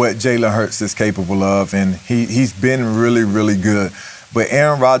of what Jalen Hurts is capable of, and he's been really, really good. But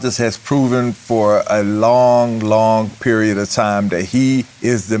Aaron Rodgers has proven for a long, long period of time that he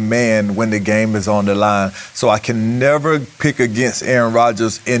is the man when the game is on the line. So I can never pick against Aaron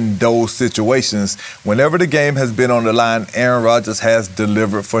Rodgers in those situations. Whenever the game has been on the line, Aaron Rodgers has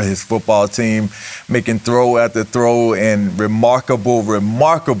delivered for his football team, making throw after throw and remarkable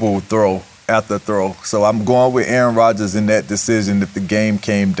throw after throw. So I'm going with Aaron Rodgers in that decision if the game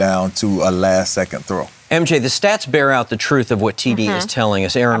came down to a last-second throw. MJ, the stats bear out the truth of what TD is telling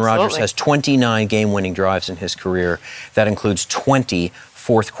us. Aaron Rodgers has 29 game-winning drives in his career. That includes 20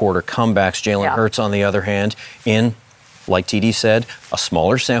 fourth-quarter comebacks. Jalen Hurts, on the other hand, in, like TD said, a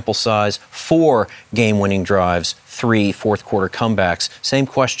smaller sample size, 4 game-winning drives, 3 fourth-quarter comebacks. Same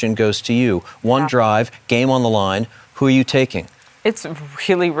question goes to you. One drive, game on the line. Who are you taking? It's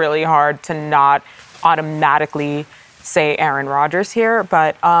really, really hard to not automatically say Aaron Rodgers here,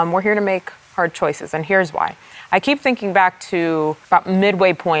 but we're here to make hard choices, and here's why. I keep thinking back to about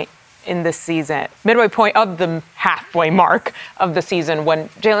midway point in this season, midway point of the halfway mark of the season, when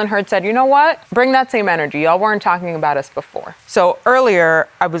Jalen Hurts said, you know what, bring that same energy. Y'all weren't talking about us before. So earlier,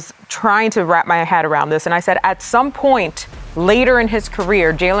 I was trying to wrap my head around this, and I said at some point later in his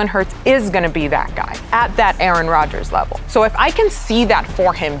career, Jalen Hurts is going to be that guy at that Aaron Rodgers level. So if I can see that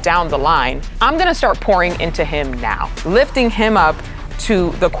for him down the line, I'm going to start pouring into him now, lifting him up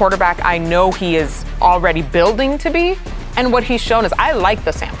to the quarterback I know he is already building to be. And what he's shown is I like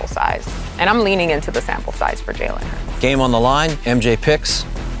the sample size, and I'm leaning into the sample size for Jalen Hurts. Game on the line, MJ picks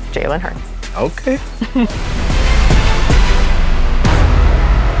Jalen Hurts. Okay.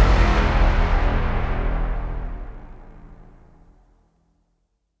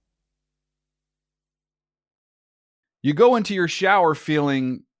 You go into your shower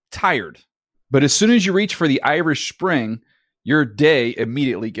feeling tired, but as soon as you reach for the Irish Spring, your day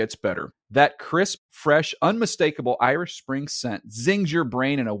immediately gets better. That crisp, fresh, unmistakable Irish Spring scent zings your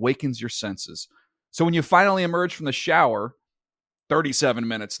brain and awakens your senses. So when you finally emerge from the shower, 37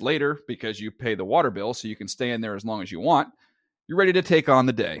 minutes later, because you pay the water bill so you can stay in there as long as you want, you're ready to take on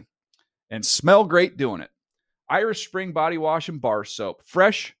the day and smell great doing it. Irish Spring Body Wash and Bar Soap.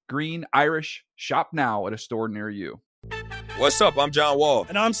 Fresh, green, Irish. Shop now at a store near you. What's up? I'm John Wall.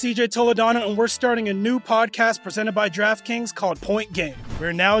 And I'm CJ Toledano, and we're starting a new podcast presented by DraftKings called Point Game.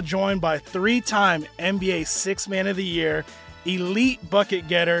 We're now joined by 3-time NBA Sixth Man of the Year, elite bucket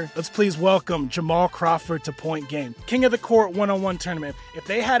getter. Let's please welcome Jamal Crawford to Point Game. King of the Court one-on-one tournament. If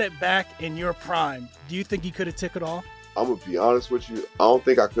they had it back in your prime, do you think you could have took it all? I'm going to be honest with you. I don't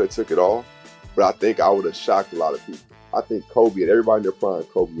think I could have took it all, but I think I would have shocked a lot of people. I think Kobe and everybody in their prime,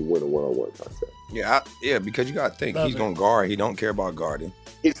 Kobe will win a one-on-one contest. Yeah, because you got to think he's going to guard. He don't care about guarding.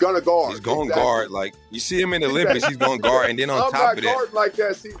 He's going to guard. He's going to guard. Like, you see him in the Olympics, he's going to guard. And then on top of that. Like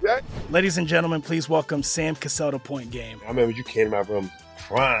that, see that? Ladies and gentlemen, please welcome Sam Cassell to Point Game. I remember you came out from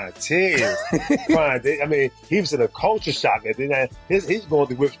crying, tears, crying. I mean, he was in a culture shock. And then he's going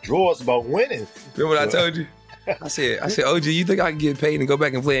through withdrawals about winning. Remember what I told you? I said, OG, you think I can get paid and go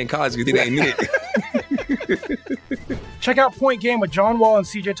back and play in college because it ain't it? Check out Point Game with John Wall and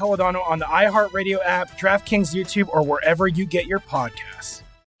CJ Toledano on the iHeartRadio app, DraftKings YouTube, or wherever you get your podcasts.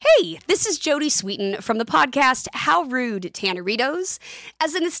 Hey, this is Jody Sweeten from the podcast How Rude, Tanneritos.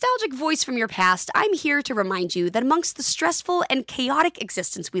 As a nostalgic voice from your past, I'm here to remind you that amongst the stressful and chaotic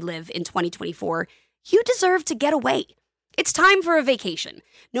existence we live in 2024, you deserve to get away. It's time for a vacation,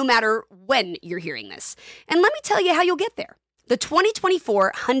 no matter when you're hearing this. And let me tell you how you'll get there. The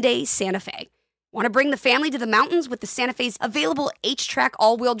 2024 Hyundai Santa Fe. Want to bring the family to the mountains with the Santa Fe's available H-Track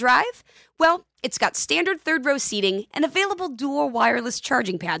all-wheel drive? Well, it's got standard third-row seating and available dual wireless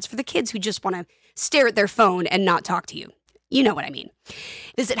charging pads for the kids who just want to stare at their phone and not talk to you. You know what I mean.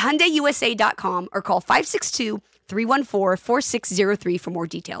 Visit HyundaiUSA.com or call 562-314-4603 for more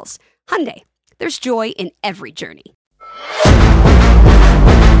details. Hyundai, there's joy in every journey.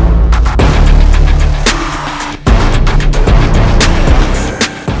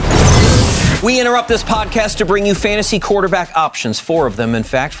 We interrupt this podcast to bring you fantasy quarterback options, 4 of them, in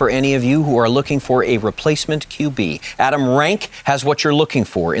fact, for any of you who are looking for a replacement QB. Adam Rank has what you're looking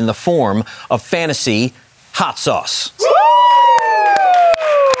for in the form of fantasy hot sauce.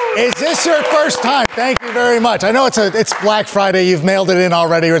 Is this your first time? Thank you very much. I know it's Black Friday. You've mailed it in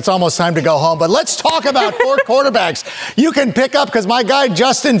already. It's almost time to go home. But let's talk about 4 quarterbacks you can pick up because my guy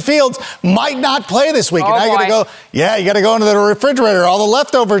Justin Fields might not play this week. Oh, and now you got to go into the refrigerator. All the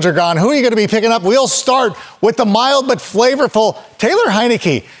leftovers are gone. Who are you going to be picking up? We'll start with the mild but flavorful Taylor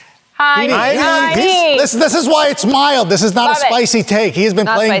Heineke. This is why it's mild. This is not a spicy take. He has been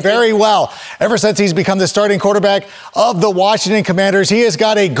playing very well ever since he's become the starting quarterback of the Washington Commanders. He has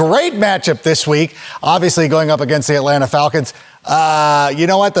got a great matchup this week, obviously going up against the Atlanta Falcons. You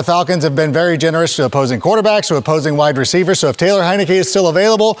know what? The Falcons have been very generous to opposing quarterbacks, to opposing wide receivers. So if Taylor Heineke is still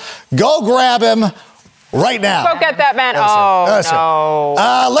available, go grab him right now. Go get that man. No.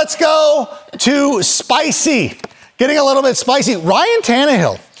 Let's go to spicy. Getting a little bit spicy. Ryan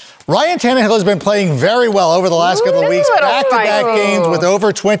Tannehill has been playing very well over the last couple of weeks. Back-to-back games with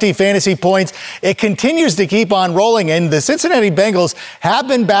over 20 fantasy points. It continues to keep on rolling, and the Cincinnati Bengals have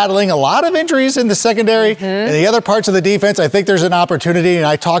been battling a lot of injuries in the secondary and the other parts of the defense. I think there's an opportunity, and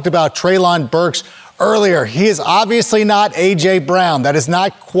I talked about Treylon Burks earlier. He is obviously not A.J. Brown. That has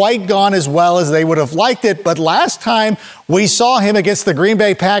not quite gone as well as they would have liked it, but last time we saw him against the Green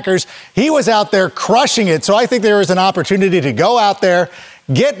Bay Packers, he was out there crushing it. So I think there is an opportunity to go out there,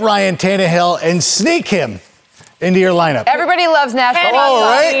 get Ryan Tannehill, and sneak him into your lineup. Everybody loves Nashville hot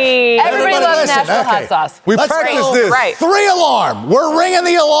sauce. Right? Everybody loves Nashville hot sauce. We practice this. Right. 3 alarm. We're ringing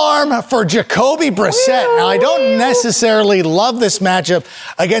the alarm for Jacoby Brissett. Now, I don't necessarily love this matchup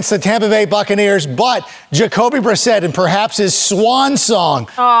against the Tampa Bay Buccaneers, but Jacoby Brissett and perhaps his swan song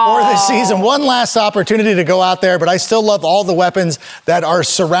for this season. One last opportunity to go out there, but I still love all the weapons that are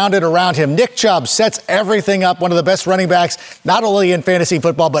surrounded around him. Nick Chubb sets everything up. One of the best running backs, not only in fantasy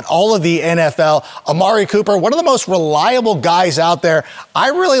football, but all of the NFL. Amari Cooper, one of the most reliable guys out there.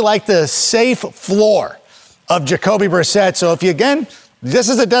 I really like the safe floor of Jacoby Brissett. So this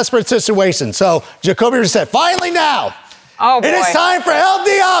is a desperate situation. So Jacoby Brissett, finally now. It is time for El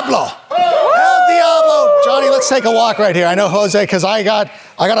Diablo. El Diablo. Johnny, let's take a walk right here. I know, Jose, because I got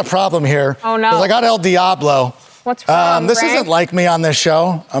a problem here. Oh, no. Because I got El Diablo. What's wrong, This Ray? isn't like me on this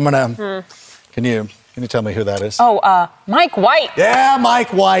show. I'm going to... Can you tell me who that is? Mike White. Yeah,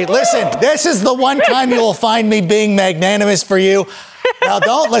 Mike White. Listen, this is the one time you will find me being magnanimous for you. Now,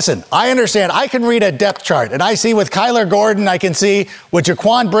 listen, I understand. I can read a depth chart, and I see with Kyler Gordon, I can see with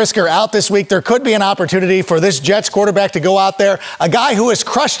Jaquan Brisker out this week, there could be an opportunity for this Jets quarterback to go out there, a guy who has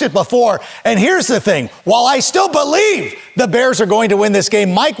crushed it before. And here's the thing. While I still believe the Bears are going to win this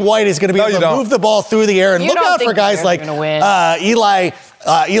game, Mike White is going to be able to move the ball through the air. And look out for guys like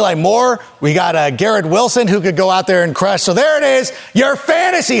Eli Moore. We got Garrett Wilson who could go out there and crush. So there it is, your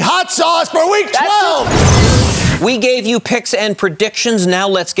fantasy hot sauce for week 12. We gave you picks and predictions. Now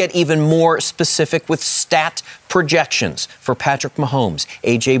let's get even more specific with stat projections for Patrick Mahomes,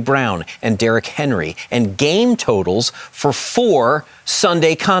 A.J. Brown, and Derrick Henry, and game totals for 4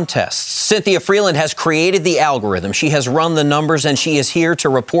 Sunday contests. Cynthia Freeland has created the algorithm. She has run the numbers, and she is here to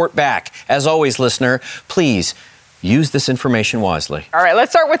report back. As always, listener, please use this information wisely. All right,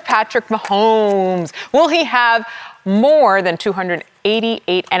 let's start with Patrick Mahomes. Will he have more than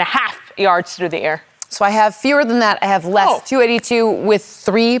 288.5 yards through the air. So I have fewer than that. I have less, 282 with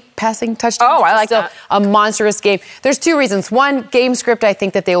 3 passing touchdowns. Oh, I like still that. A monstrous game. There's 2 reasons. One, game script, I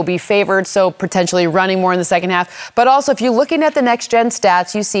think that they will be favored, so potentially running more in the second half. But also, if you're looking at the next-gen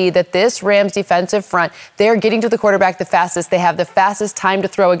stats, you see that this Rams defensive front, they're getting to the quarterback the fastest. They have the fastest time to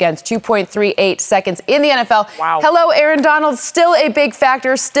throw against, 2.38 seconds in the NFL. Wow. Hello, Aaron Donald, still a big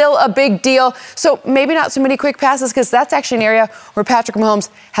factor, still a big deal. So maybe not so many quick passes, because that's actually an area where Patrick Mahomes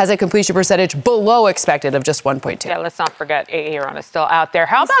has a completion percentage below expected of just 1.2. Yeah, let's not forget Aaron is still out there.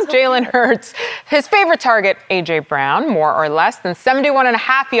 How about Jalen Hurts? His favorite target, A.J. Brown, more or less than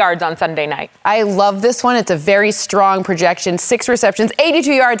 71.5 yards on Sunday night. I love this one. It's a very strong projection. 6 receptions,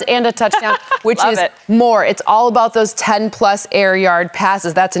 82 yards, and a touchdown, which is more. It's all about those 10-plus air yard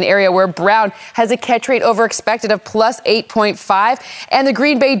passes. That's an area where Brown has a catch rate over expected of plus 8.5. And the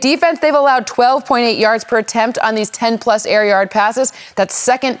Green Bay defense, they've allowed 12.8 yards per attempt on these 10-plus air yard passes. That's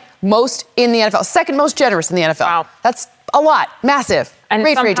second most in the NFL, second most generous in the NFL. Wow. That's a lot, massive. And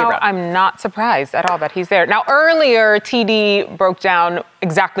Great for A.J. somehow Brown. I'm not surprised at all that he's there. Now, earlier, TD broke down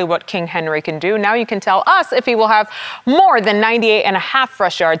exactly what King Henry can do. Now you can tell us if he will have more than 98.5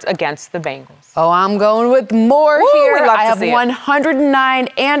 rush yards against the Bengals. Oh, I'm going with more here. We'd love I to have see it. 109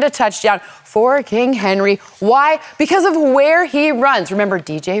 and a touchdown for King Henry. Why? Because of where he runs. Remember,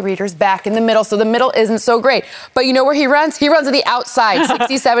 DJ Reader's back in the middle, so the middle isn't so great. But you know where he runs? He runs on the outside.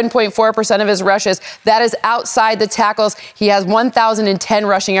 67.4% of his rushes. That is outside the tackles. He has 1,010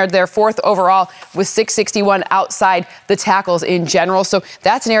 rushing yards there, 4th overall with 661 outside the tackles in general. So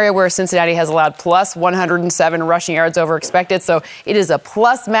that's an area where Cincinnati has allowed plus 107 rushing yards over expected. So it is a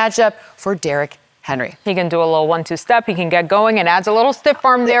plus matchup for Derrick Henry. He can do a little 1-2 step. He can get going and adds a little stiff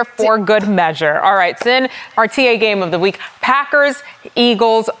arm there for good measure. All right, Sin, our TA game of the week. Packers,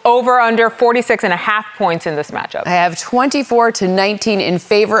 Eagles, over under 46.5 points in this matchup. I have 24-19 in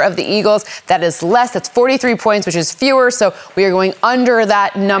favor of the Eagles. That is less. That's 43 points, which is fewer. So we are going under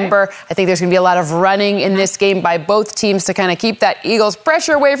that number. Okay. I think there's going to be a lot of running in this game by both teams to kind of keep that Eagles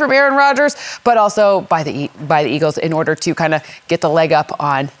pressure away from Aaron Rodgers, but also by the Eagles in order to kind of get the leg up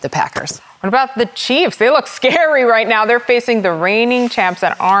on the Packers. What about the Chiefs? They look scary right now. They're facing the reigning champs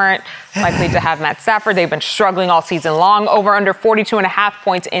that aren't likely to have Matt Stafford. They've been struggling all season long. Over under 42.5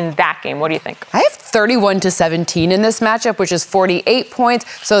 points in that game. What do you think? I have 31-17 in this matchup, which is 48 points.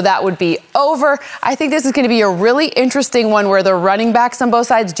 So that would be over. I think this is going to be a really interesting one where the running backs on both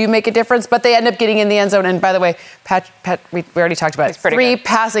sides do make a difference, but they end up getting in the end zone. And by the way, Pat, we already talked about it. 3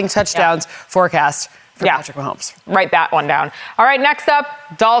 passing touchdowns forecast. Patrick Mahomes. Write that one down. All right, next up,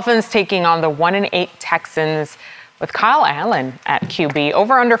 Dolphins taking on the 1-8 Texans with Kyle Allen at QB.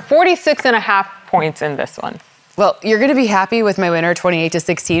 Over under 46.5 points in this one. Well, you're going to be happy with my winner,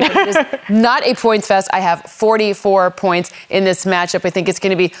 28-16. But it is not a points fest. I have 44 points in this matchup. I think it's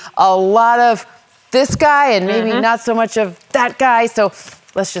going to be a lot of this guy and maybe not so much of that guy. So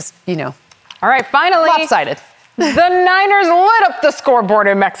let's just, All right, finally. Lopsided. The Niners lit up the scoreboard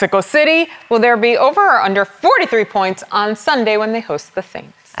in Mexico City. Will there be over or under 43 points on Sunday when they host the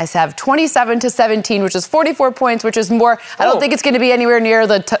Saints? I have 27-17, which is 44 points, which is more. I don't think it's going to be anywhere near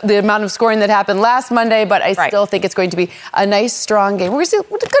the amount of scoring that happened last Monday, but I still think it's going to be a nice, strong game. We're going to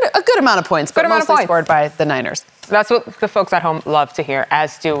see a good amount of points, but mostly scored by the Niners. That's what the folks at home love to hear,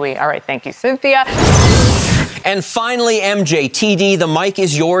 as do we. All right, thank you, Cynthia. And finally, MJ, TD, the mic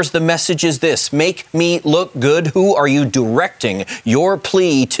is yours. The message is this: make me look good. Who are you directing your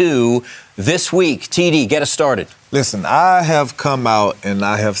plea to this week? TD, get us started. Listen, I have come out and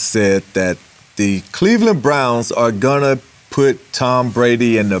I have said that the Cleveland Browns are going to put Tom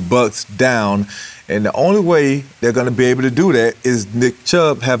Brady and the Bucs down. And the only way they're going to be able to do that is Nick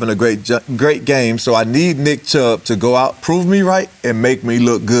Chubb having a great game. So I need Nick Chubb to go out, prove me right, and make me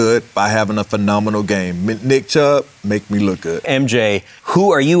look good by having a phenomenal game. Nick Chubb, make me look good. MJ,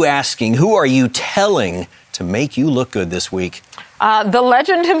 who are you asking? Who are you telling to make you look good this week? The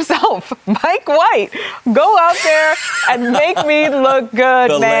legend himself, Mike White. Go out there and make me look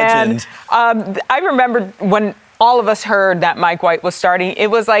good, man. I remember when all of us heard that Mike White was starting, it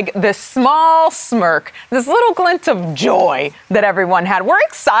was like this small smirk, this little glint of joy that everyone had. We're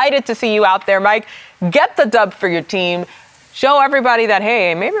excited to see you out there, Mike. Get the dub for your team. Show everybody that,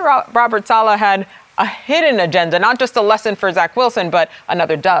 hey, maybe Robert Saleh had a hidden agenda, not just a lesson for Zach Wilson, but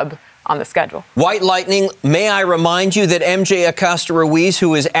another dub on the schedule. White Lightning, may I remind you that MJ Acosta-Ruiz,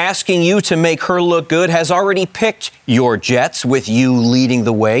 who is asking you to make her look good, has already picked your Jets, with you leading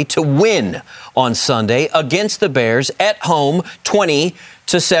the way, to win on Sunday against the Bears at home,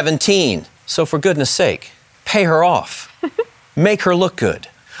 20-17. So for goodness sake, pay her off. Make her look good.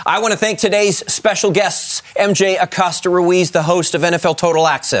 I want to thank today's special guests, MJ Acosta-Ruiz, the host of NFL Total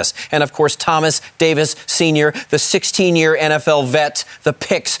Access, and, of course, Thomas Davis Sr., the 16-year NFL vet, the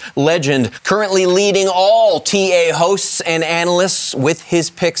picks legend, currently leading all TA hosts and analysts with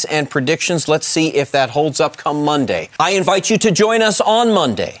his picks and predictions. Let's see if that holds up come Monday. I invite you to join us on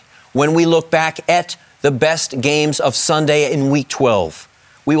Monday when we look back at the best games of Sunday in Week 12.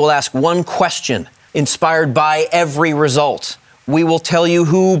 We will ask one question inspired by every result. We will tell you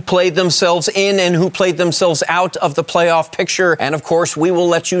who played themselves in and who played themselves out of the playoff picture. And, of course, we will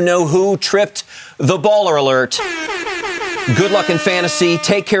let you know who tripped the baller alert. Good luck in fantasy.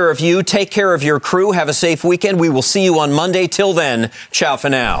 Take care of you. Take care of your crew. Have a safe weekend. We will see you on Monday. Till then, ciao for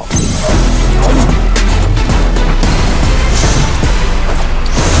now.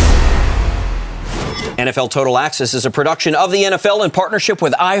 NFL Total Access is a production of the NFL in partnership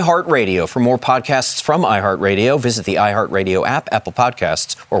with iHeartRadio. For more podcasts from iHeartRadio, visit the iHeartRadio app, Apple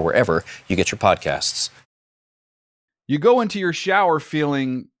Podcasts, or wherever you get your podcasts. You go into your shower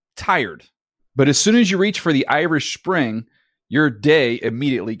feeling tired, but as soon as you reach for the Irish Spring, your day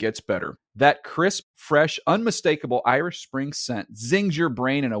immediately gets better. That crisp, fresh, unmistakable Irish Spring scent zings your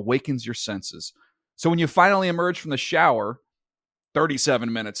brain and awakens your senses. So when you finally emerge from the shower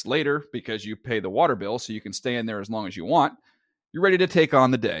 37 minutes later, because you pay the water bill so you can stay in there as long as you want, you're ready to take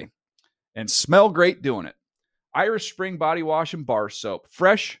on the day and smell great doing it. Irish Spring Body Wash and Bar Soap.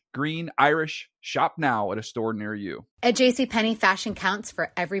 Fresh, green, Irish. Shop now at a store near you. At JCPenney, fashion counts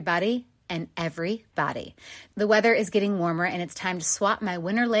for everybody and everybody. The weather is getting warmer and it's time to swap my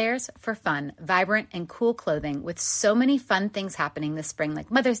winter layers for fun, vibrant, and cool clothing. With so many fun things happening this spring, like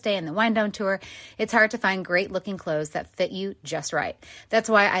Mother's Day and the Wind Down Tour, it's hard to find great looking clothes that fit you just right. That's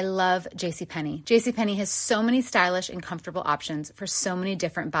why I love JCPenney. JCPenney has so many stylish and comfortable options for so many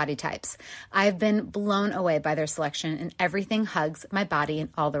different body types. I've been blown away by their selection, and everything hugs my body in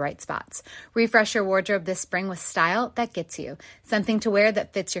all the right spots. Refresh your wardrobe this spring with style that gets you. Something to wear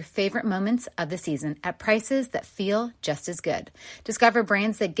that fits your favorite moments of the season at prices that feel just as good. Discover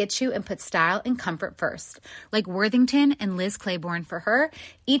brands that get you and put style and comfort first, like Worthington and Liz Claiborne for her,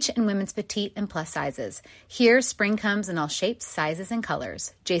 each in women's petite and plus sizes. Here, spring comes in all shapes, sizes, and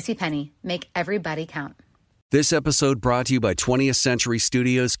colors. JCPenney, make everybody count. This episode brought to you by 20th Century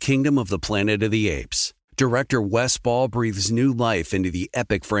Studios' Kingdom of the Planet of the Apes. Director Wes Ball breathes new life into the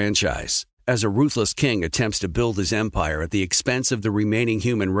epic franchise. As a ruthless king attempts to build his empire at the expense of the remaining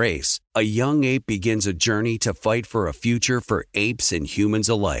human race, a young ape begins a journey to fight for a future for apes and humans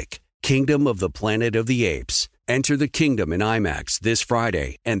alike. Kingdom of the Planet of the Apes. Enter the kingdom in IMAX this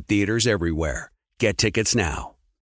Friday and theaters everywhere. Get tickets now.